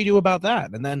 So what do you do about that?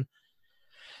 And then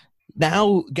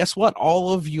now, guess what?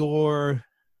 All of your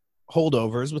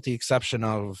holdovers, with the exception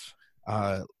of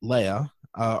Leia,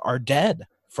 are dead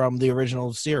from the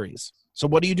original series. So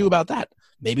what do you do about that?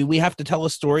 Maybe we have to tell a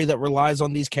story that relies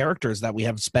on these characters that we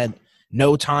have spent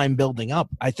no time building up.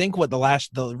 I think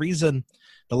the reason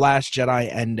the Last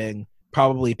Jedi ending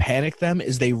probably panicked them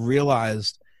is they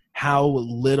realized how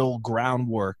little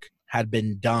groundwork had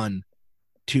been done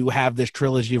to have this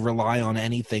trilogy rely on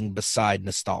anything beside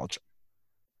nostalgia.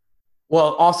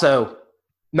 Well, also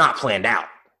not planned out.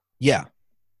 Yeah.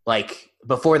 Like,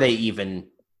 before they even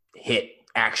hit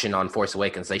action on Force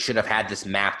Awakens, they should have had this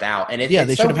mapped out. And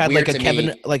they should have had like a Kevin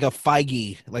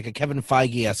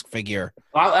Feige-esque figure.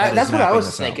 Well, that's what I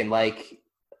was thinking. Like,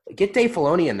 get Dave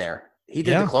Filoni in there. He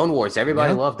did the Clone Wars.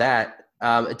 Everybody loved that.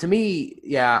 To me,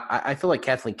 I feel like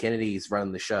Kathleen Kennedy's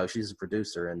running the show. She's a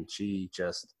producer, and she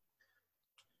just...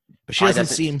 But she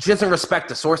doesn't respect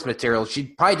the source material. She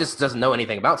probably just doesn't know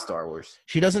anything about Star Wars.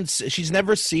 She's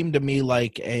never seemed to me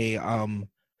like a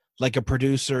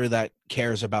producer that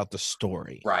cares about the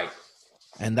story. Right.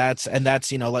 And that's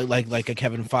like a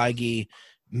Kevin Feige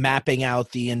mapping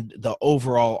out the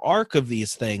overall arc of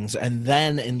these things and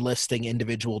then enlisting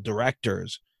individual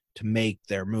directors to make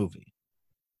their movie.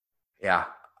 Yeah.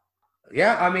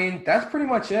 Yeah, I mean, that's pretty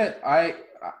much it.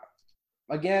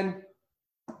 Again,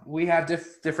 we have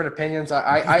different opinions.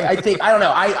 I think, I don't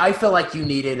know. I feel like you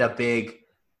needed a big,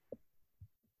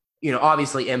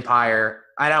 obviously Empire.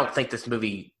 I don't think this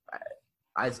movie,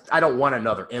 I don't want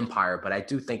another Empire, but I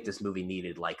do think this movie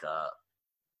needed like a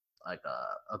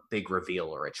big reveal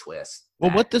or a twist.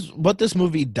 Well, what this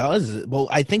movie does,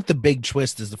 I think the big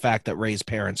twist is the fact that Rey's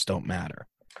parents don't matter.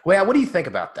 Well, what do you think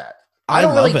about that? I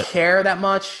don't really care that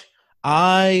much.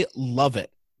 I love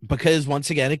it because, once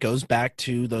again, it goes back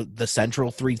to the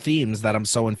central three themes that I'm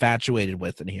so infatuated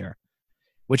with in here,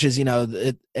 which is,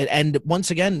 and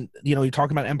once again, you're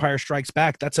talking about Empire Strikes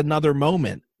Back. That's another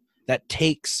moment that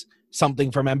takes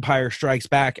something from Empire Strikes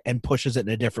Back and pushes it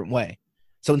in a different way.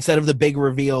 So instead of the big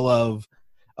reveal of,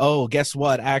 oh, guess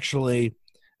what? Actually,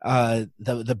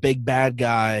 the big bad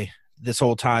guy this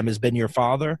whole time has been your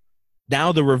father.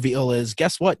 Now the reveal is,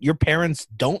 guess what? Your parents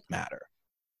don't matter.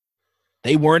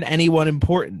 They weren't anyone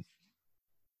important.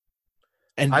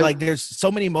 And there's so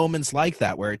many moments like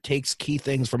that where it takes key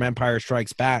things from Empire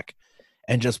Strikes Back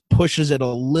and just pushes it a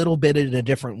little bit in a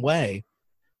different way,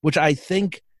 which I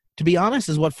think, to be honest,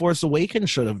 is what Force Awakens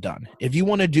should have done. If you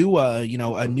want to do a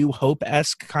New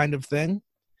Hope-esque kind of thing,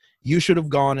 you should have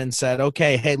gone and said,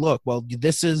 okay, hey, look, well,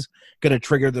 this is going to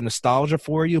trigger the nostalgia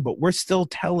for you, but we're still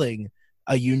telling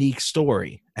a unique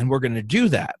story, and we're going to do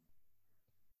that.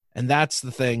 And that's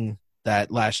the thing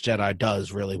that Last Jedi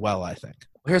does really well, I think.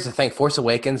 Well, here's the thing. Force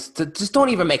Awakens, just don't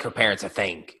even make her parents a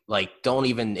thing. Like, don't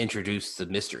even introduce the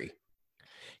mystery.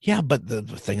 Yeah, but the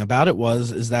thing about it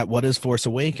is that what is Force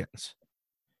Awakens?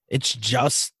 It's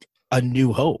just a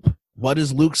new hope. What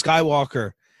does Luke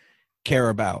Skywalker care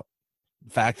about?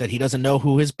 The fact that he doesn't know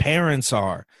who his parents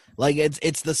are. Like,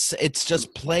 it's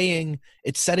just playing,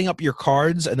 it's setting up your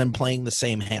cards and then playing the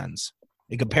same hands.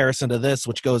 In comparison to this,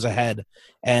 which goes ahead,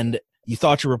 and you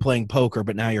thought you were playing poker,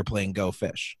 but now you're playing Go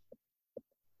Fish.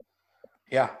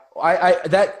 Yeah,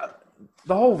 the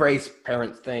whole race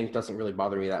parent thing doesn't really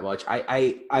bother me that much.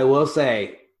 I will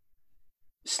say,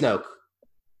 Snoke.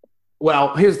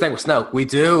 Well, here's the thing with Snoke. We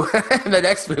do in the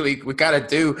next movie. We kind of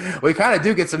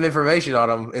do get some information on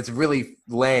him. It's really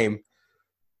lame.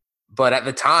 But at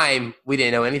the time, we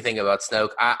didn't know anything about Snoke.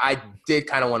 I did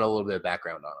kind of want a little bit of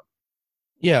background on him.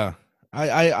 Yeah,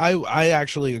 I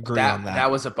actually agree on that.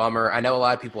 That was a bummer. I know a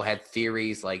lot of people had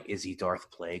theories like, is he Darth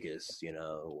Plagueis,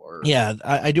 or Yeah,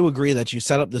 I do agree that you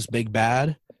set up this big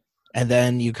bad, and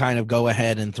then you kind of go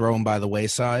ahead and throw him by the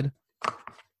wayside.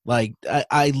 Like,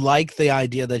 I like the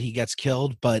idea that he gets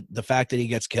killed, but the fact that he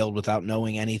gets killed without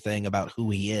knowing anything about who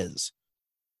he is,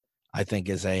 I think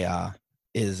is a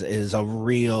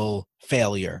real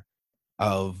failure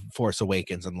of Force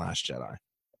Awakens and Last Jedi.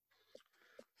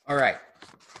 All right.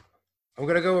 I'm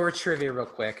going to go over trivia real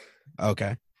quick.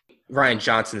 Okay. Rian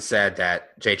Johnson said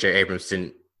that J.J. Abrams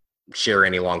didn't share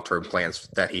any long-term plans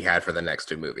that he had for the next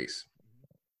two movies.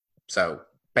 So,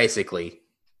 basically,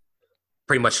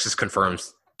 pretty much just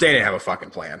confirms they didn't have a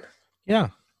fucking plan. Yeah.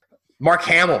 Mark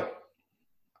Hamill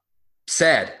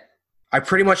said, I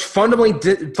pretty much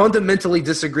fundamentally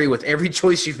disagree with every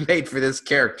choice you've made for this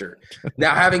character.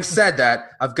 Now, having said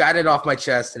that, I've got it off my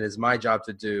chest, and it's my job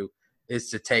to do is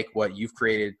to take what you've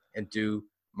created and do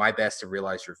my best to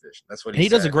realize your vision. That's what he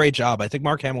said. Does a great job. I think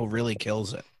Mark Hamill really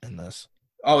kills it in this.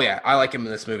 Oh, yeah. I like him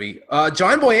in this movie.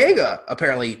 John Boyega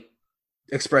apparently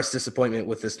expressed disappointment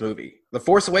with this movie. The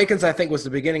Force Awakens, I think, was the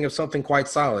beginning of something quite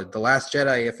solid. The Last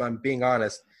Jedi, if I'm being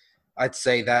honest, I'd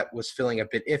say that was feeling a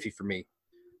bit iffy for me.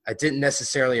 I didn't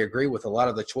necessarily agree with a lot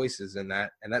of the choices in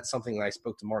that, and that's something that I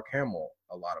spoke to Mark Hamill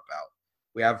a lot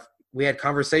about. We had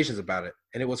conversations about it,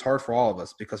 and it was hard for all of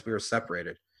us because we were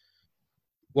separated.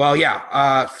 Well,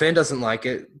 yeah, Finn doesn't like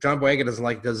it. John Boyega doesn't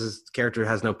like it because his character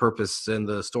has no purpose in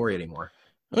the story anymore.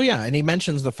 Oh, yeah, and he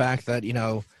mentions the fact that,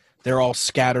 they're all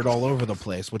scattered all over the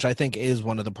place, which I think is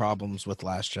one of the problems with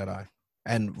Last Jedi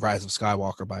and Rise of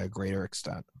Skywalker by a greater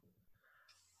extent.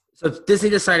 So Disney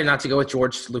decided not to go with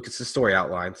George Lucas's story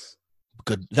outlines.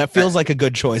 Good. That feels like a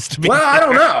good choice to me. Well, I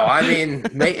don't know. I mean,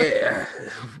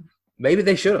 maybe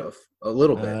they should have a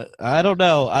little bit. I don't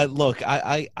know.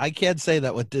 I can't say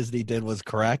that what Disney did was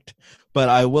correct, but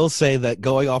I will say that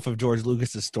going off of George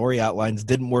Lucas's story outlines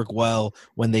didn't work well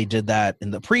when they did that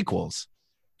in the prequels.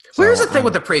 So here's the thing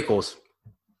with the prequels.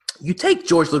 You take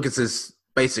George Lucas's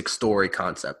basic story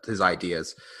concept, his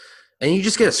ideas, and you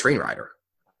just get a screenwriter.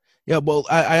 Yeah, well,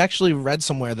 I actually read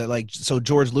somewhere that so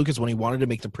George Lucas, when he wanted to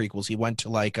make the prequels, he went to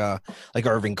like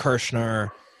Irving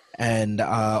Kershner and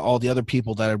all the other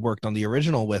people that had worked on the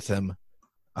original with him,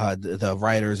 the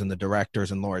writers and the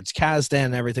directors and Lawrence Kasdan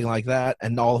and everything like that,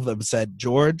 and all of them said,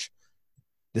 George,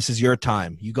 this is your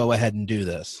time. You go ahead and do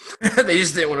this. They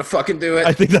just didn't want to fucking do it.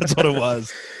 I think that's what it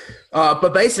was.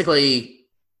 But basically,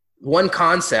 one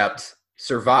concept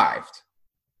survived,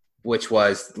 which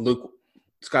was Luke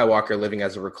Skywalker living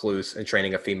as a recluse and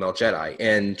training a female Jedi.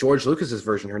 In George Lucas's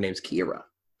version, her name's Kira.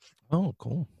 Oh,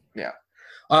 cool. Yeah.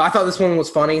 I thought this one was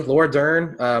funny. Laura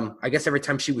Dern, I guess every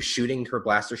time she was shooting her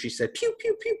blaster, she said, pew,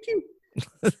 pew, pew,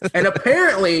 pew. And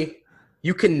apparently,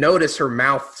 you can notice her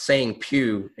mouth saying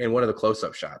pew in one of the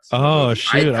close-up shots. Oh,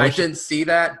 shoot. I didn't see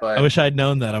that, but I wish I'd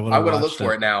known that. I would have looked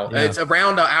for it now. Yeah. It's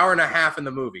around an hour and a half in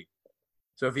the movie.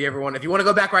 So if you want to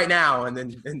go back right now and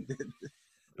then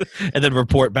and then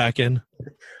report back in.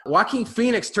 Joaquin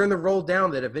Phoenix turned the role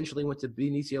down that eventually went to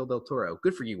Benicio del Toro.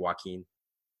 Good for you, Joaquin.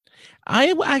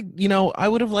 I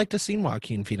would have liked to seen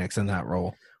Joaquin Phoenix in that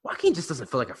role. Joaquin just doesn't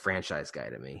feel like a franchise guy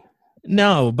to me.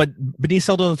 No, but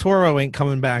Benicio del Toro ain't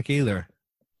coming back either.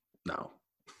 No.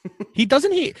 He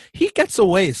doesn't. He gets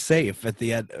away safe at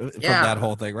the end from that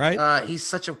whole thing, right? He's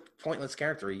such a pointless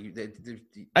character.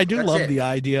 I do love the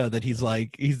idea that he's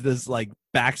this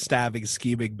backstabbing,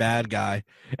 scheming bad guy,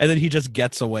 and then he just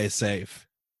gets away safe.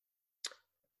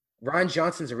 Rian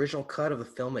Johnson's original cut of the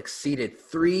film exceeded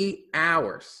 3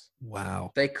 hours.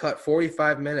 Wow. They cut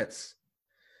 45 minutes.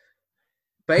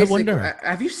 Basically,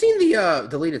 have you seen the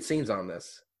deleted scenes on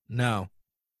this? No.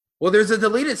 Well, there's a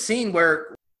deleted scene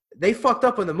where they fucked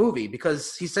up in the movie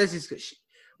because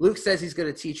Luke says he's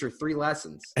going to teach her 3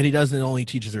 lessons. And he doesn't, only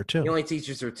teaches her 2. He only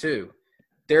teaches her 2.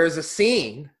 There's a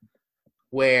scene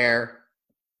where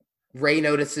Rey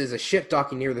notices a ship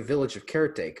docking near the village of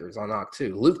caretakers on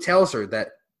Octu. Luke tells her that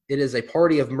it is a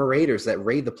party of marauders that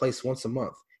raid the place once a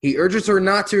month. He urges her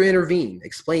not to intervene,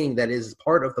 explaining that it is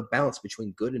part of the balance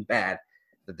between good and bad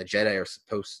that the Jedi are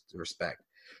supposed to respect.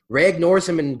 Rey ignores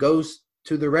him and goes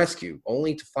to the rescue,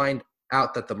 only to find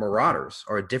out that the Marauders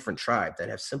are a different tribe that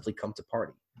have simply come to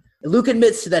party. And Luke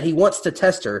admits that he wants to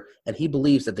test her, and he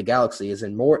believes that the galaxy is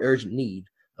in more urgent need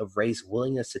of Rey's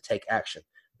willingness to take action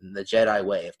than the Jedi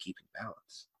way of keeping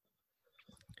balance.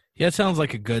 Yeah, it sounds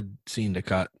like a good scene to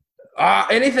cut.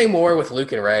 Anything more with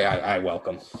Luke and Rey, I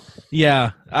welcome.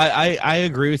 Yeah, I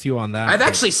agree with you on that. I've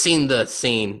actually seen the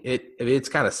scene. It's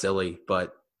kind of silly,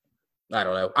 but I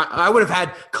don't know. I would have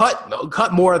had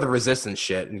cut more of the Resistance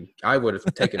shit, and I would have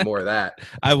taken more of that.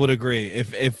 I would agree.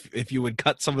 If you would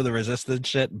cut some of the Resistance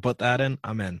shit and put that in,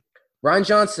 I'm in. Rian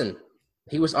Johnson,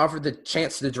 he was offered the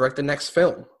chance to direct the next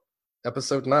film,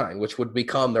 Episode 9, which would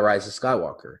become The Rise of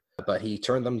Skywalker, but he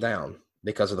turned them down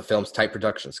because of the film's tight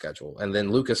production schedule. And then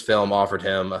Lucasfilm offered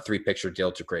him a 3-picture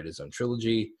deal to create his own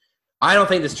trilogy. I don't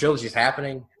think this trilogy is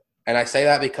happening, and I say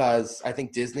that because I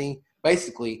think Disney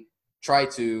basically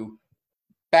tried to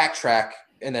backtrack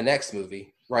in the next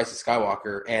movie, Rise of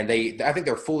Skywalker, and I think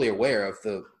they're fully aware of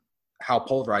how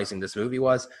polarizing this movie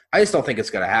was. I just don't think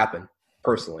it's going to happen,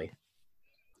 personally.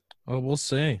 Well, we'll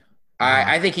see.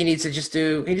 I think he needs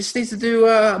to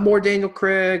do more Daniel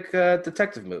Craig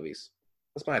detective movies.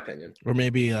 That's my opinion. Or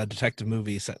maybe a detective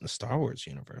movie set in the Star Wars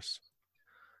universe.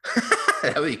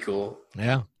 That would be cool.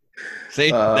 Yeah.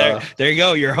 See, there you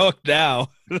go. You're hooked now.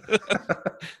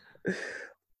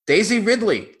 Daisy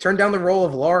Ridley turned down the role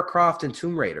of Lara Croft in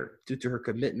Tomb Raider due to her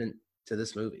commitment to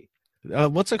this movie.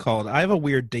 What's it called? I have a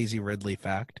weird Daisy Ridley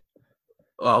fact.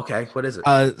 Oh, okay. What is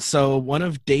it? So one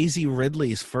of Daisy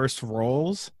Ridley's first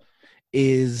roles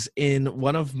is in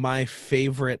one of my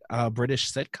favorite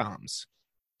British sitcoms.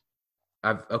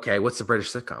 Okay, what's the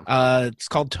British sitcom? It's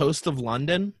called Toast of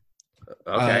London.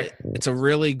 Okay. It's a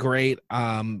really great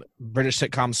British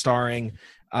sitcom starring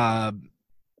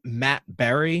Matt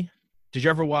Berry. Did you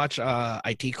ever watch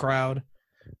IT Crowd?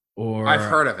 Or I've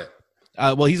heard of it.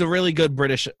 Well, he's a really good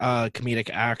British comedic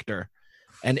actor.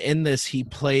 And in this, he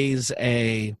plays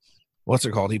what's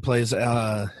it called? He plays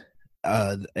a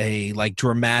like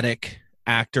dramatic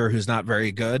actor who's not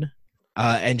very good.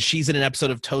 And she's in an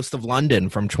episode of Toast of London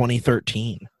from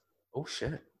 2013. Oh,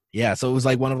 shit. Yeah, so it was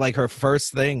like one of like her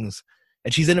first things.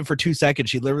 And she's in it for 2 seconds.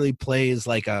 She literally plays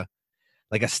like a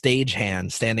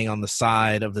stagehand standing on the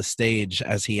side of the stage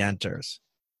as he enters.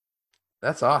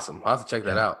 That's awesome. I'll have to check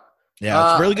that out.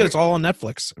 Yeah, it's really good. It's all on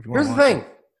Netflix. If you here's the thing.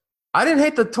 I didn't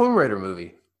hate the Tomb Raider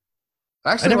movie.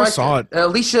 I never saw it.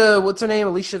 Alicia, what's her name?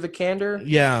 Alicia Vikander?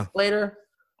 Yeah.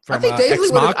 From I think Daisy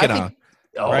Ex Machina.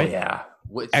 Right? Yeah.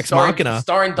 Ex Machina.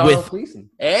 Starring Donald Gleason.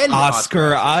 And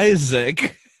Oscar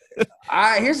Isaac.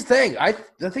 Here's the thing. I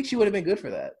think she would have been good for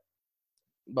that.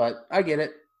 But I get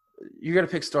it. You're going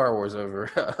to pick Star Wars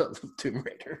over Tomb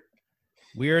Raider.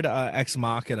 Weird Ex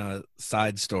Machina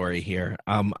side story here.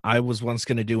 I was once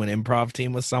going to do an improv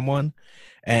team with someone,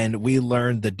 and we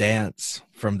learned the dance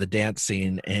from the dance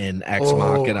scene in Ex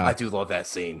Machina. I do love that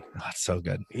scene. Oh, it's so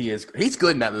good. He's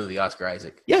good in that movie, Oscar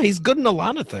Isaac. Yeah, he's good in a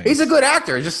lot of things. He's a good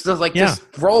actor. Just like this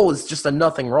role is just a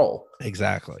nothing role.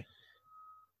 Exactly.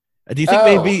 Do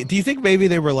you think maybe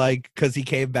they were like, because he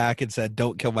came back and said,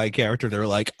 "Don't kill my character," they were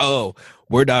like, "Oh,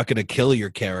 we're not going to kill your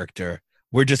character.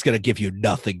 We're just going to give you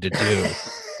nothing to do."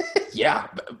 Yeah,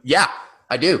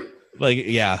 I do.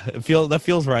 That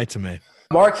feels right to me.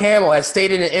 Mark Hamill has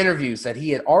stated in interviews that he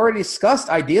had already discussed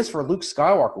ideas for Luke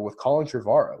Skywalker with Colin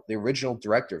Trevorrow, the original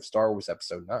director of Star Wars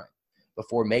Episode 9,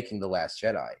 before making The Last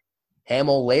Jedi.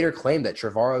 Hamill later claimed that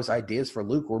Trevorrow's ideas for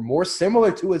Luke were more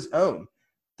similar to his own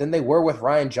than they were with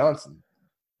Rian Johnson,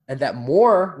 and that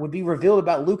more would be revealed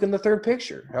about Luke in the third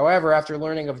picture. However, after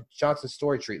learning of Johnson's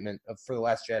story treatment for The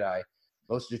Last Jedi,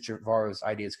 most of Trevorrow's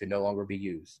ideas could no longer be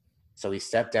used. So he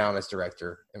stepped down as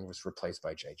director and was replaced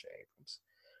by J.J. Abrams.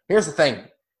 Here's the thing.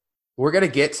 We're going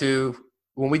to get to,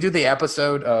 when we do the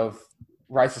episode of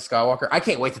Rise of Skywalker, I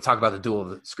can't wait to talk about the duel of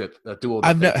the script.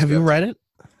 Have you read it?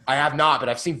 I have not, but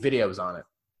I've seen videos on it.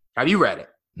 Have you read it?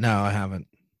 No, I haven't.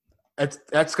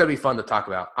 That's going to be fun to talk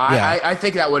about. I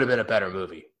think that would have been a better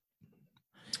movie.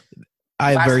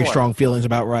 I have very strong feelings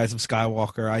about Rise of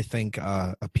Skywalker. I think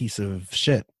a piece of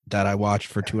shit that I watched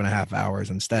for 2.5 hours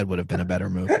instead would have been a better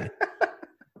movie.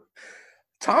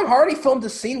 Tom Hardy filmed a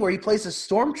scene where he plays a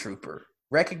stormtrooper,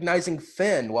 recognizing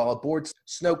Finn while aboard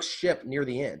Snoke's ship near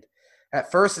the end.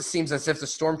 At first, it seems as if the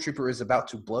stormtrooper is about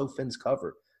to blow Finn's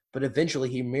cover, but eventually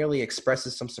he merely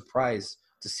expresses some surprise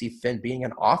to see Finn being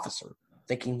an officer,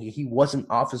 thinking he wasn't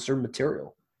officer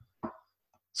material.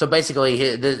 So basically,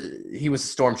 he was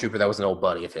a stormtrooper that was an old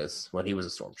buddy of his when he was a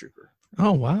stormtrooper.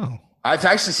 Oh, wow. I've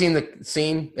actually seen the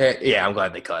scene. Yeah, I'm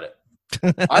glad they cut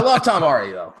it. I love Tom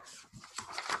Hardy, though.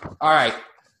 All right.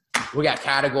 We got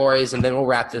categories, and then we'll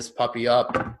wrap this puppy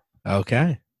up.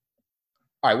 Okay.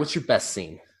 All right, what's your best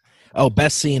scene? Oh,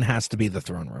 best scene has to be the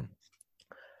throne room.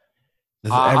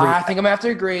 I think I'm going to have to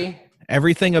agree.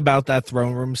 Everything about that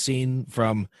throne room scene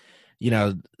from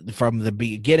the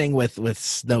beginning with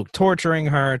Snoke torturing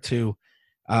her to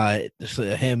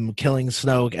him killing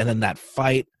Snoke and then that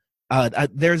fight.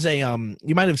 There's a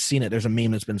you might have seen it. There's a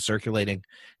meme that's been circulating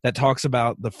that talks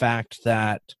about the fact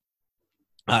that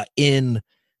in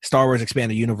Star Wars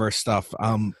Expanded Universe stuff.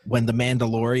 When the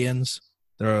Mandalorians,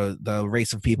 the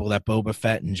race of people that Boba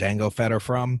Fett and Jango Fett are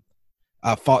from,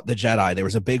 fought the Jedi. There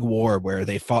was a big war where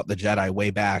they fought the Jedi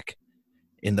way back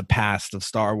in the past of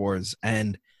Star Wars.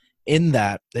 And in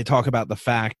that, they talk about the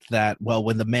fact that, well,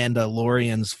 when the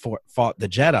Mandalorians fought the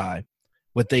Jedi,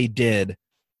 what they did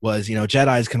was,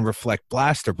 Jedis can reflect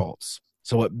blaster bolts.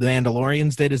 So what the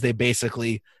Mandalorians did is they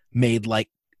basically made like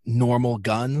normal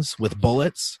guns with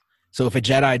bullets. So if a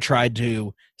Jedi tried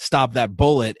to stop that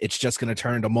bullet, it's just going to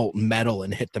turn into molten metal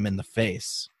and hit them in the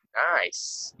face.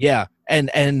 Nice. Yeah.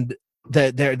 And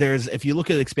there's, if you look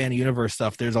at Expanded Universe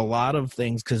stuff, there's a lot of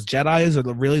things, because Jedis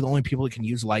are really the only people that can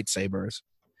use lightsabers,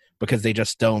 because they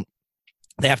just don't,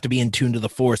 they have to be in tune to the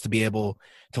Force to be able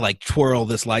to like twirl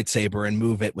this lightsaber and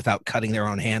move it without cutting their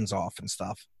own hands off and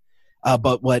stuff.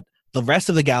 But what the rest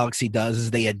of the galaxy does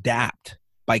is they adapt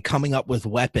by coming up with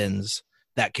weapons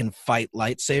that can fight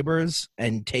lightsabers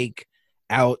and take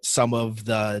out some of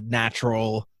the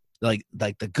natural, like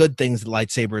the good things that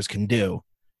lightsabers can do,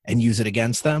 and use it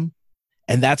against them.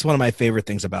 And that's one of my favorite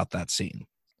things about that scene,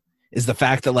 is the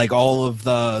fact that like all of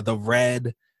the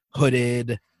red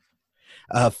hooded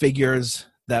figures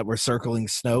that were circling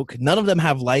Snoke, none of them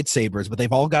have lightsabers, but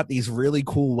they've all got these really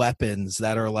cool weapons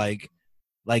that are like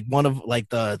one of like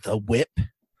the whip.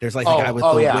 There's like the guy with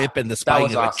the whip and the spike,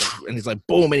 and, awesome. And he's like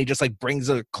boom, and he just like brings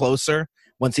it closer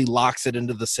once he locks it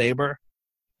into the saber.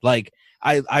 Like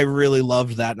I really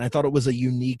loved that, and I thought it was a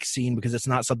unique scene because it's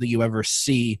not something you ever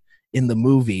see in the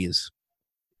movies,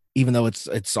 even though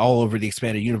it's all over the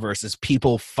Expanded Universe, is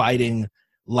people fighting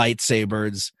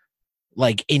lightsabers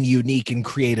like in unique and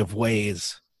creative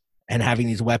ways, and having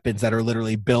these weapons that are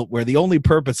literally built where the only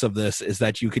purpose of this is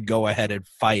that you could go ahead and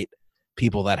fight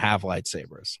people that have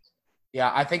lightsabers. Yeah,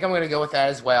 I think I'm going to go with that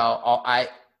as well.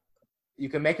 You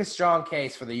can make a strong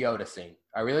case for the Yoda scene.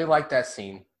 I really like that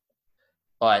scene,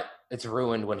 but it's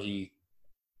ruined when he,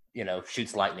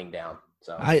 shoots lightning down.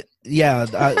 So I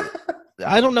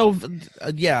don't know.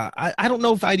 I don't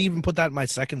know if I'd even put that in my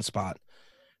second spot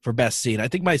for best scene. I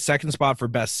think my second spot for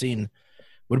best scene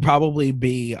would probably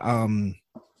be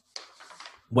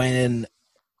when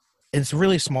it's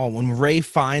really small, when Rey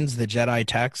finds the Jedi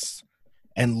texts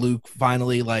and Luke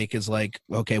finally is like,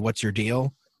 okay, what's your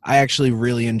deal? I actually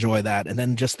really enjoy that. And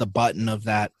then just the button of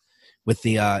that with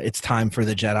the it's time for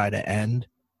the Jedi to end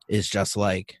is just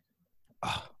like,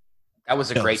 oh, that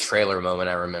was a great trailer moment,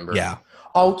 I remember. Yeah.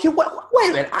 Oh, wait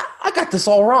a minute. I got this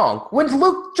all wrong. When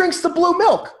Luke drinks the blue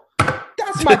milk,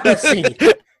 that's my best scene.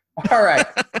 All right,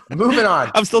 moving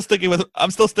on. I'm still sticking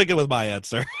with my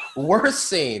answer. Worst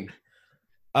scene.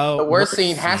 Oh, the worst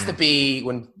scene has to be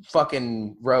when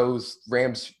fucking Rose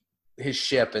rams his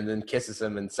ship and then kisses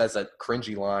him and says a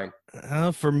cringy line.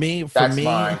 For me,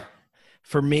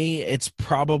 it's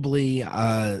probably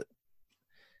the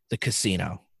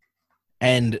casino,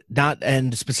 and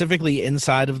specifically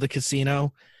inside of the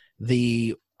casino,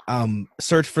 the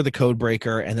search for the code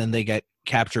breaker, and then they get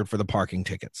captured for the parking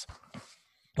tickets.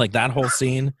 Like that whole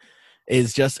scene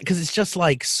is just because it's just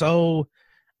like so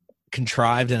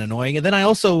contrived and annoying. And then I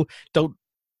also don't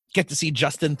get to see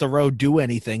Justin Theroux do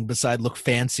anything beside look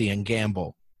fancy and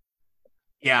gamble.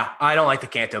 Yeah, I don't like the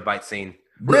Canto Bite scene.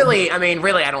 Really, I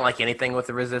don't like anything with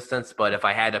the Resistance, but if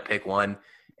I had to pick one,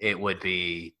 it would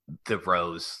be the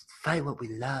Rose "Fight what we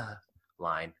love"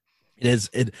 line.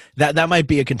 That might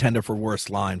be a contender for worst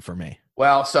line for me.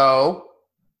 Well, so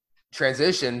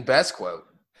transition, best quote.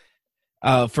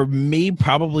 For me,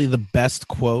 probably the best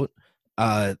quote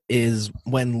is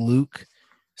when Luke.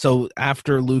 So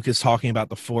after Luke is talking about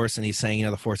the Force and he's saying,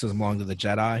 the Force doesn't belong to the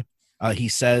Jedi, he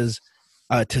says,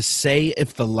 to say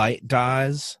if the light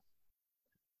dies,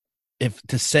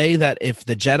 to say that if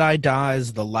the Jedi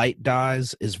dies, the light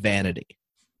dies is vanity.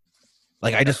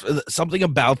 Like I just, something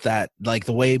about that, like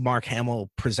the way Mark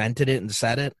Hamill presented it and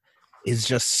said it is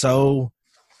just so,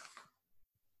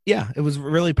 yeah, it was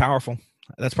really powerful.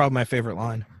 That's probably my favorite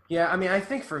line. Yeah, I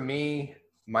think for me,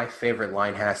 my favorite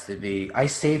line has to be, "I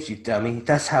saved you, dummy.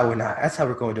 That's how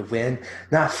we're going to win.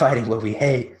 Not fighting what we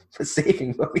hate, but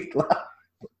saving what we love."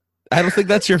 I don't think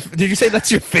that's did you say that's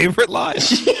your favorite line?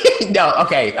 No,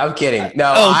 okay, I'm kidding.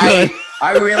 No,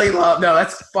 I really love, no,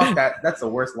 fuck that. That's the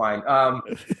worst line.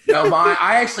 No,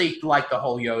 I actually like the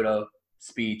whole Yoda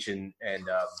speech and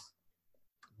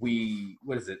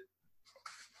what is it?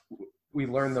 We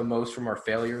learn the most from our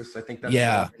failures. I think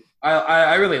that's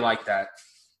I really like that.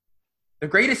 The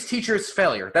greatest teacher is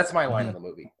failure. That's my line in the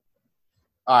movie.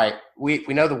 All right, we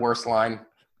know the worst line.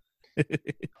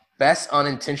 Best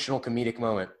unintentional comedic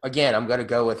moment. Again, I'm going to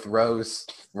go with Rose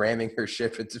ramming her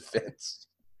ship into fence.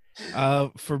 I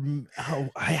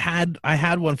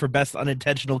had one for best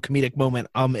unintentional comedic moment.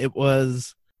 It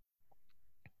was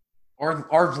or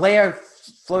Leia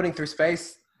floating through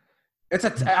space. It's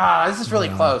this is really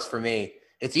close for me.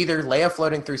 It's either Leia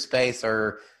floating through space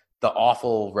or the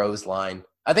awful Rose line.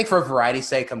 I think for variety's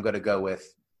sake, I'm going to go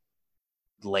with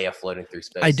Leia floating through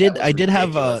space. I did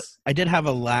have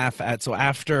a laugh at, so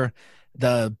after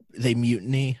they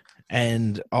mutiny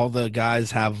and all the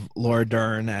guys have Laura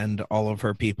Dern and all of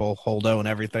her people, Holdo and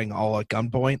everything, all at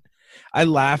gunpoint. I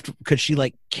laughed because she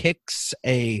like kicks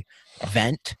a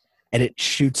vent and it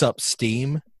shoots up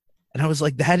steam. And I was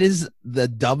like, that is the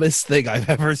dumbest thing I've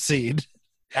ever seen.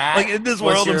 Like in this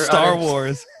world of Star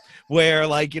Wars, where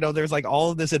like, you know, there's like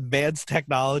all of this advanced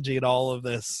technology and all of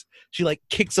this. She like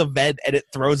kicks a vent and it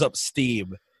throws up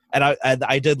steam. And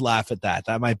I did laugh at that.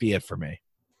 That might be it for me.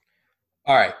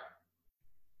 All right.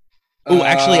 Oh,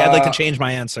 actually, I'd like to change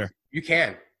my answer. You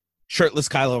can. Shirtless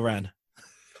Kylo Ren.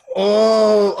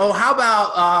 Oh, how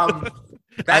about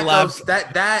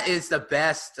that is the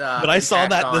best. But I saw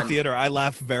that in the theater. I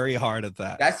laughed very hard at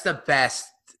that. That's the best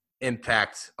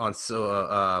impact on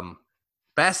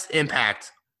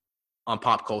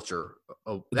pop culture.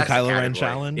 Oh, the Kylo Ren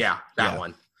challenge. Yeah, that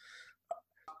one.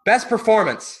 Best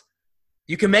performance.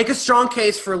 You can make a strong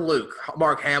case for Luke,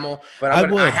 Mark Hamill, but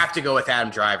I have to go with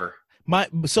Adam Driver.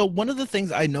 So one of the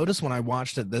things I noticed when I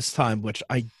watched it this time, which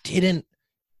I didn't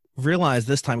realize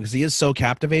this time because he is so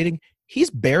captivating, he's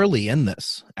barely in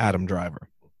this, Adam Driver.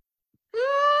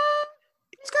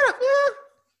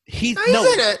 He's in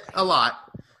it a lot.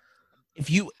 If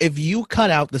you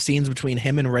cut out the scenes between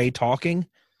him and Rey talking,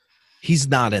 he's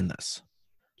not in this.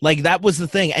 Like, that was the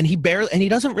thing. And he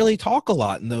doesn't really talk a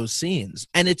lot in those scenes.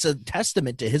 And it's a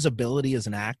testament to his ability as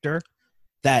an actor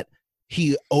that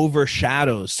he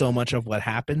overshadows so much of what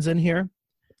happens in here.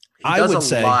 He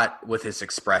does a lot with his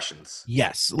expressions.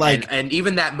 Yes. And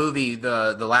even that movie,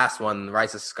 the last one,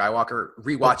 Rise of Skywalker,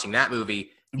 rewatching that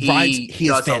movie, he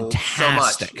is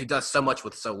fantastic. So much. He does so much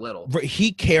with so little.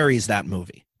 He carries that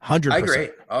movie. 100%. I agree.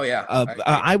 Oh, yeah.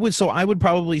 I would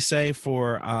probably say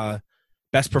for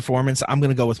best performance, I'm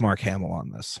going to go with Mark Hamill on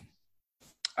this.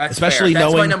 That's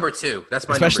my number two.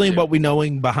 Especially what we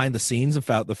knowing behind the scenes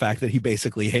about the fact that he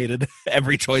basically hated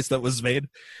every choice that was made.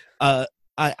 I'm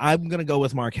going to go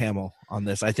with Mark Hamill on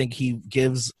this. I think he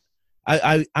gives.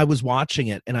 I was watching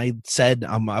it and I said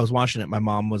I was watching it. My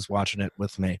mom was watching it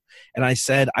with me, and I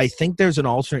said I think there's an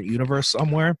alternate universe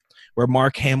somewhere where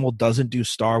Mark Hamill doesn't do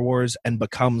Star Wars and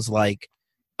becomes like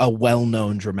a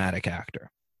well-known dramatic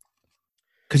actor.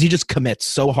 Because he just commits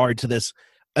so hard to this,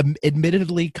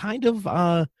 admittedly kind of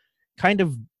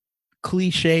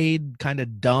cliched, kind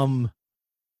of dumb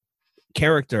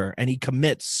character, and he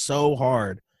commits so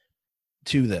hard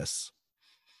to this.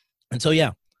 And so,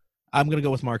 yeah, I'm gonna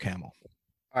go with Mark Hamill.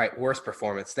 All right, worst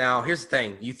performance. Now, here's the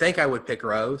thing: you think I would pick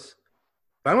Rose,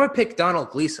 but I'm gonna pick Donald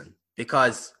Gleason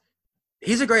because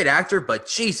he's a great actor. But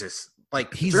Jesus,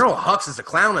 like General Hux is a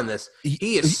clown in this.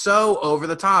 He is so over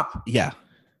the top. Yeah.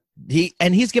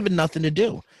 He's given nothing to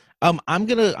do. I'm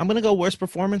gonna go worst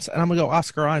performance, and I'm gonna go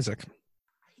Oscar Isaac.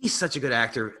 He's such a good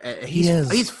actor.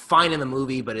 He's fine in the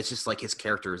movie, but it's just like his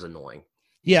character is annoying.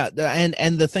 Yeah,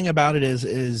 and the thing about it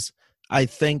is I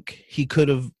think he could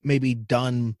have maybe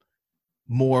done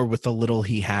more with the little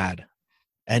he had,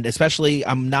 and especially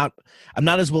I'm not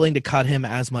as willing to cut him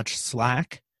as much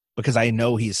slack because I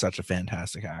know he's such a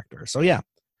fantastic actor. So yeah,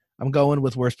 I'm going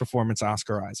with worst performance,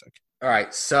 Oscar Isaac. All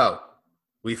right, so.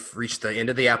 We've reached the end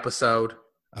of the episode.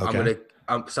 Okay.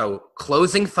 So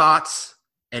closing thoughts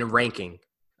and ranking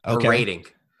or rating.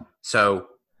 So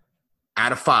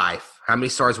out of 5, how many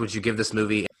stars would you give this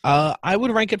movie? I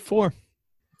would rank it 4.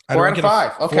 4 out of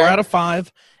 5. Okay. 4 out of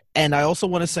 5. And I also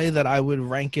want to say that I would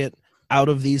rank it out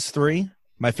of these 3,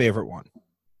 my favorite one.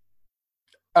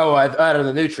 Oh, out of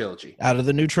the new trilogy. Out of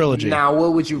the new trilogy. Now,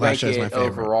 what would you rank it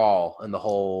overall in the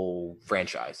whole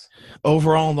franchise?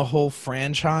 Overall in the whole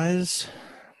franchise,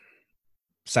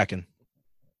 2nd.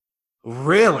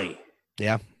 Really?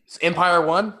 Yeah. It's Empire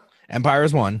 1?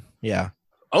 Empire's 1, yeah.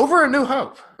 Over A New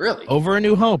Hope, really? Over A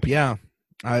New Hope, yeah.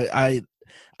 I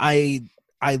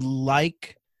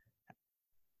like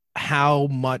how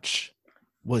much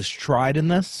was tried in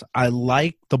this. I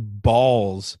like the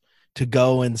balls to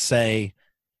go and say,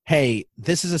 hey,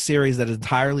 this is a series that is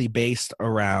entirely based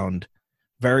around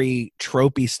very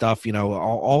tropey stuff. You know,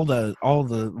 all the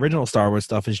original Star Wars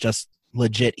stuff is just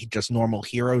legit, just normal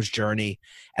hero's journey.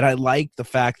 And I like the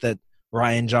fact that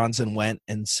Rian Johnson went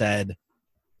and said,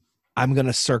 I'm going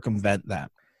to circumvent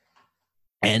that.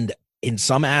 And in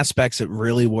some aspects, it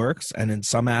really works. And in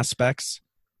some aspects,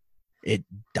 it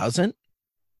doesn't.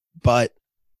 But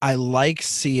I like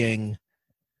seeing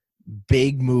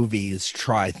big movies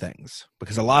try things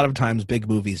because a lot of times big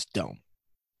movies don't.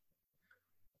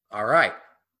 All right.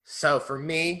 So for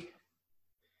me,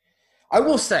 I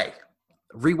will say,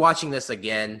 rewatching this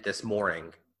again this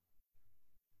morning,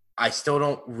 I still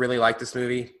don't really like this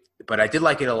movie, but I did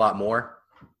like it a lot more.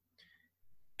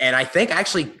 And I think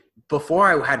actually before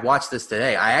I had watched this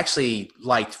today, I actually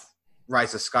liked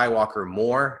Rise of Skywalker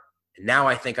more. Now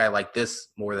I think I like this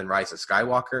more than Rise of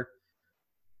Skywalker.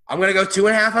 I'm going to go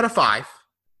 2.5 out of 5.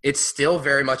 It's still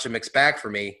very much a mixed bag for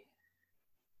me.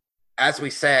 As we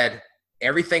said,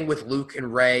 everything with Luke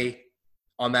and Rey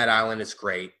on that island is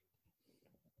great.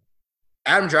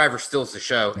 Adam Driver steals the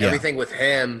show. Yeah. Everything with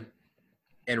him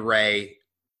and Rey,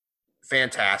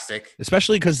 fantastic.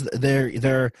 Especially because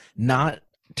they're not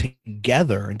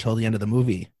together until the end of the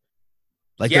movie.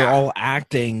 Like they're all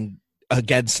acting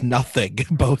against nothing,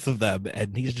 both of them,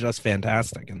 and he's just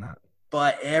fantastic in that.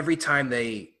 But every time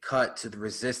they cut to the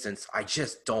Resistance, I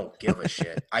just don't give a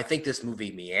shit. I think this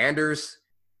movie meanders.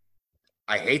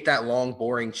 I hate that long,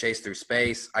 boring chase through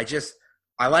space.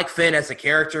 I like Finn as a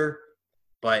character,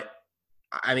 but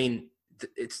I mean,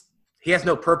 he has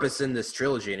no purpose in this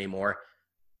trilogy anymore.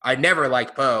 I never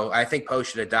liked Poe. I think Poe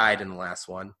should have died in the last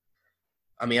one.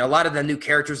 I mean, a lot of the new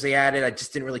characters they added, I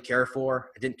just didn't really care for.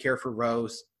 I didn't care for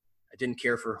Rose. I didn't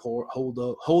care for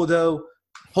Holdo,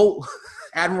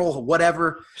 Admiral,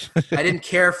 whatever. I didn't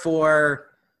care for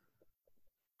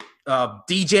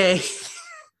DJ.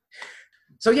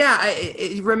 So, yeah,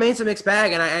 it remains a mixed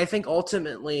bag. And I think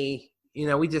ultimately,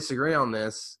 we disagree on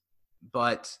this.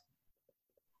 But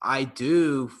I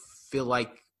do feel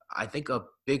like I think a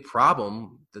big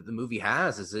problem that the movie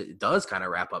has is it does kind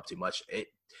of wrap up too much.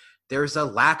 There's a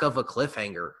lack of a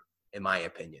cliffhanger, in my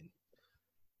opinion.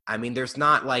 I mean, there's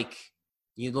not like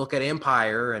you look at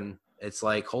Empire and it's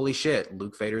like, holy shit,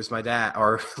 Luke Vader's my dad,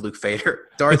 or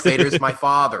Darth Vader's my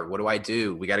father. What do I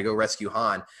do? We got to go rescue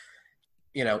Han.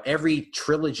 Every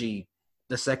trilogy,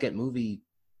 the second movie,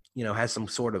 has some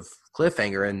sort of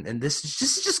cliffhanger, and this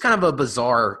is just kind of a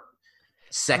bizarre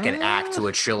second act to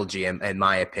a trilogy, in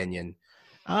my opinion.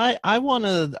 I want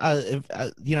to,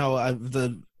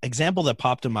 the example that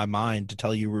popped in my mind to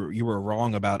tell you you were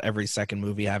wrong about every second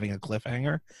movie having a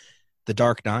cliffhanger, The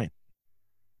Dark Knight.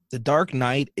 The Dark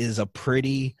Knight is a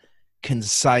pretty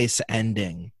concise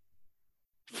ending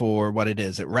for what it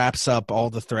is. It wraps up all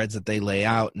the threads that they lay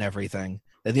out and everything.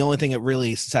 And the only thing it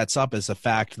really sets up is the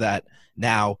fact that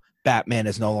now Batman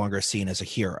is no longer seen as a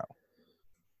hero.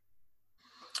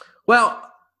 Well,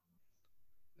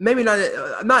 maybe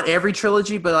not every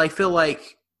trilogy, but I feel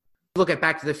like look at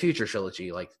Back to the Future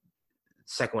trilogy, like the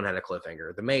second one had a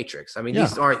cliffhanger. The Matrix. I mean,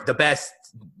 these aren't the best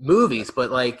movies, but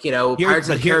Pirates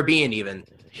of the Caribbean even.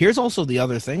 Here's also the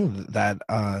other thing that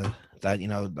I'm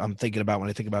thinking about when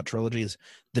I think about trilogies,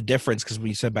 the difference, because when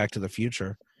you said Back to the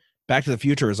Future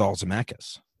is all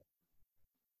Zemeckis.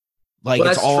 Like,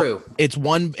 well, that's true. It's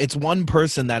one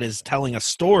person that is telling a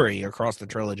story across the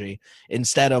trilogy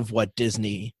instead of what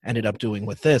Disney ended up doing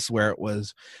with this, where it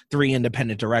was 3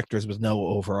 independent directors with no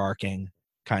overarching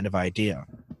kind of idea.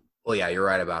 Well, yeah, you're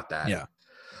right about that. Yeah.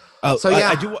 Oh, so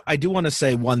yeah, I do want to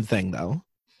say one thing though.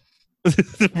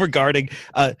 Regarding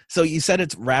so you said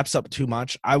it wraps up too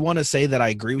much. I want to say that I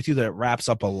agree with you that it wraps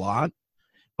up a lot,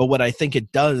 but what I think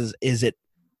it does is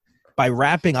by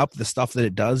wrapping up the stuff that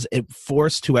it does, it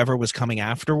forced whoever was coming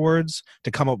afterwards to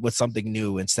come up with something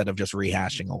new instead of just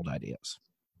rehashing old ideas.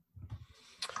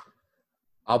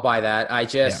 I'll buy that.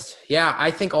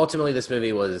 I think ultimately this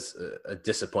movie was a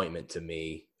disappointment to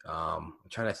me. I'm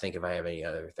trying to think if I have any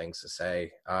other things to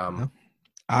say.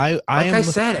 I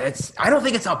don't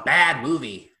think it's a bad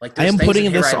movie. Like, I am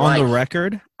putting this on the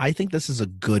record. I think this is a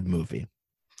good movie.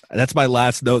 That's my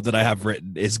last note that I have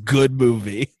written is good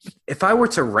movie. If I were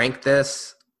to rank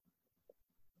this,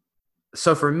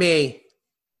 so for me,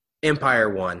 Empire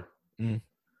 1,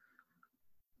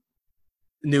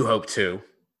 New Hope 2,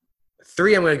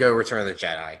 3, I'm going to go Return of the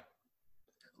Jedi.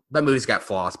 That movie's got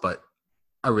flaws, but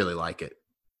I really like it.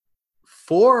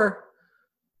 4,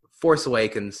 Force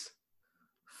Awakens.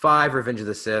 5, Revenge of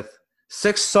the Sith.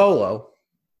 6, Solo.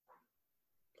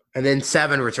 And then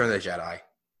 7, Return of the Jedi.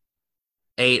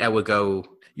 8, I would go...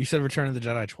 You said Return of the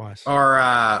Jedi twice. Or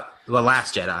The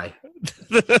Last Jedi.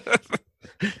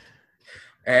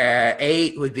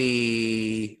 8 would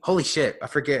be... Holy shit, I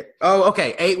forget. Oh,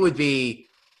 okay. 8 would be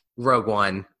Rogue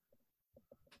One.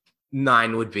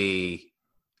 9 would be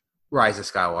Rise of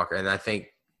Skywalker. And I think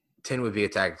 10 would be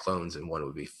Attack of Clones, and 1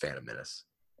 would be Phantom Menace.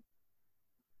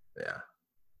 Yeah.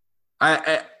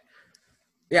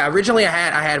 Originally I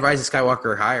had Rise of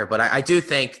Skywalker higher, but I do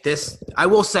think this, I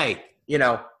will say,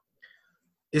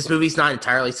 this movie's not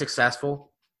entirely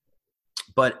successful,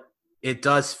 but it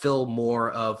does feel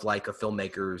more of like a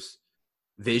filmmaker's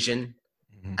vision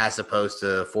as opposed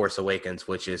to Force Awakens,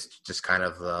 which is just kind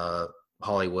of the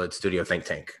Hollywood studio think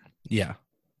tank. Yeah.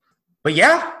 But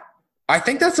yeah, I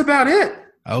think that's about it.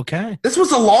 Okay. This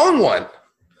was a long one.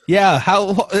 Yeah.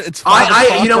 How it's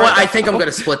you know what? I think I'm going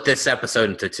to split this episode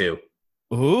into 2.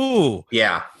 Ooh.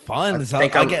 Yeah. Fun. So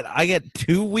I get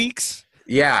 2 weeks.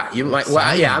 Yeah. You might. Well,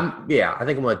 I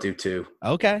think I'm going to do 2.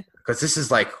 Okay. Because this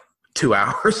is like 2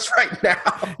 hours right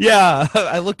now. Yeah.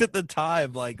 I looked at the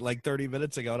time like 30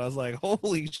 minutes ago and I was like,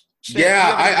 holy shit.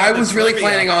 Yeah. I was really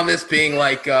planning on this being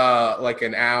like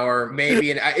an hour,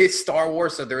 maybe. It's Star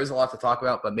Wars, so there is a lot to talk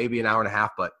about, but maybe an hour and a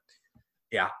half. But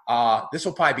yeah, this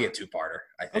will probably be a 2-parter,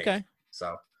 I think. Okay.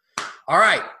 So, all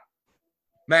right.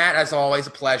 Matt, as always,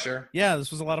 a pleasure. Yeah,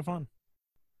 this was a lot of fun.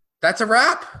 That's a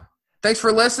wrap. Thanks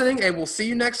for listening, and we'll see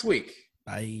you next week.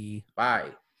 Bye.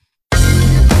 Bye.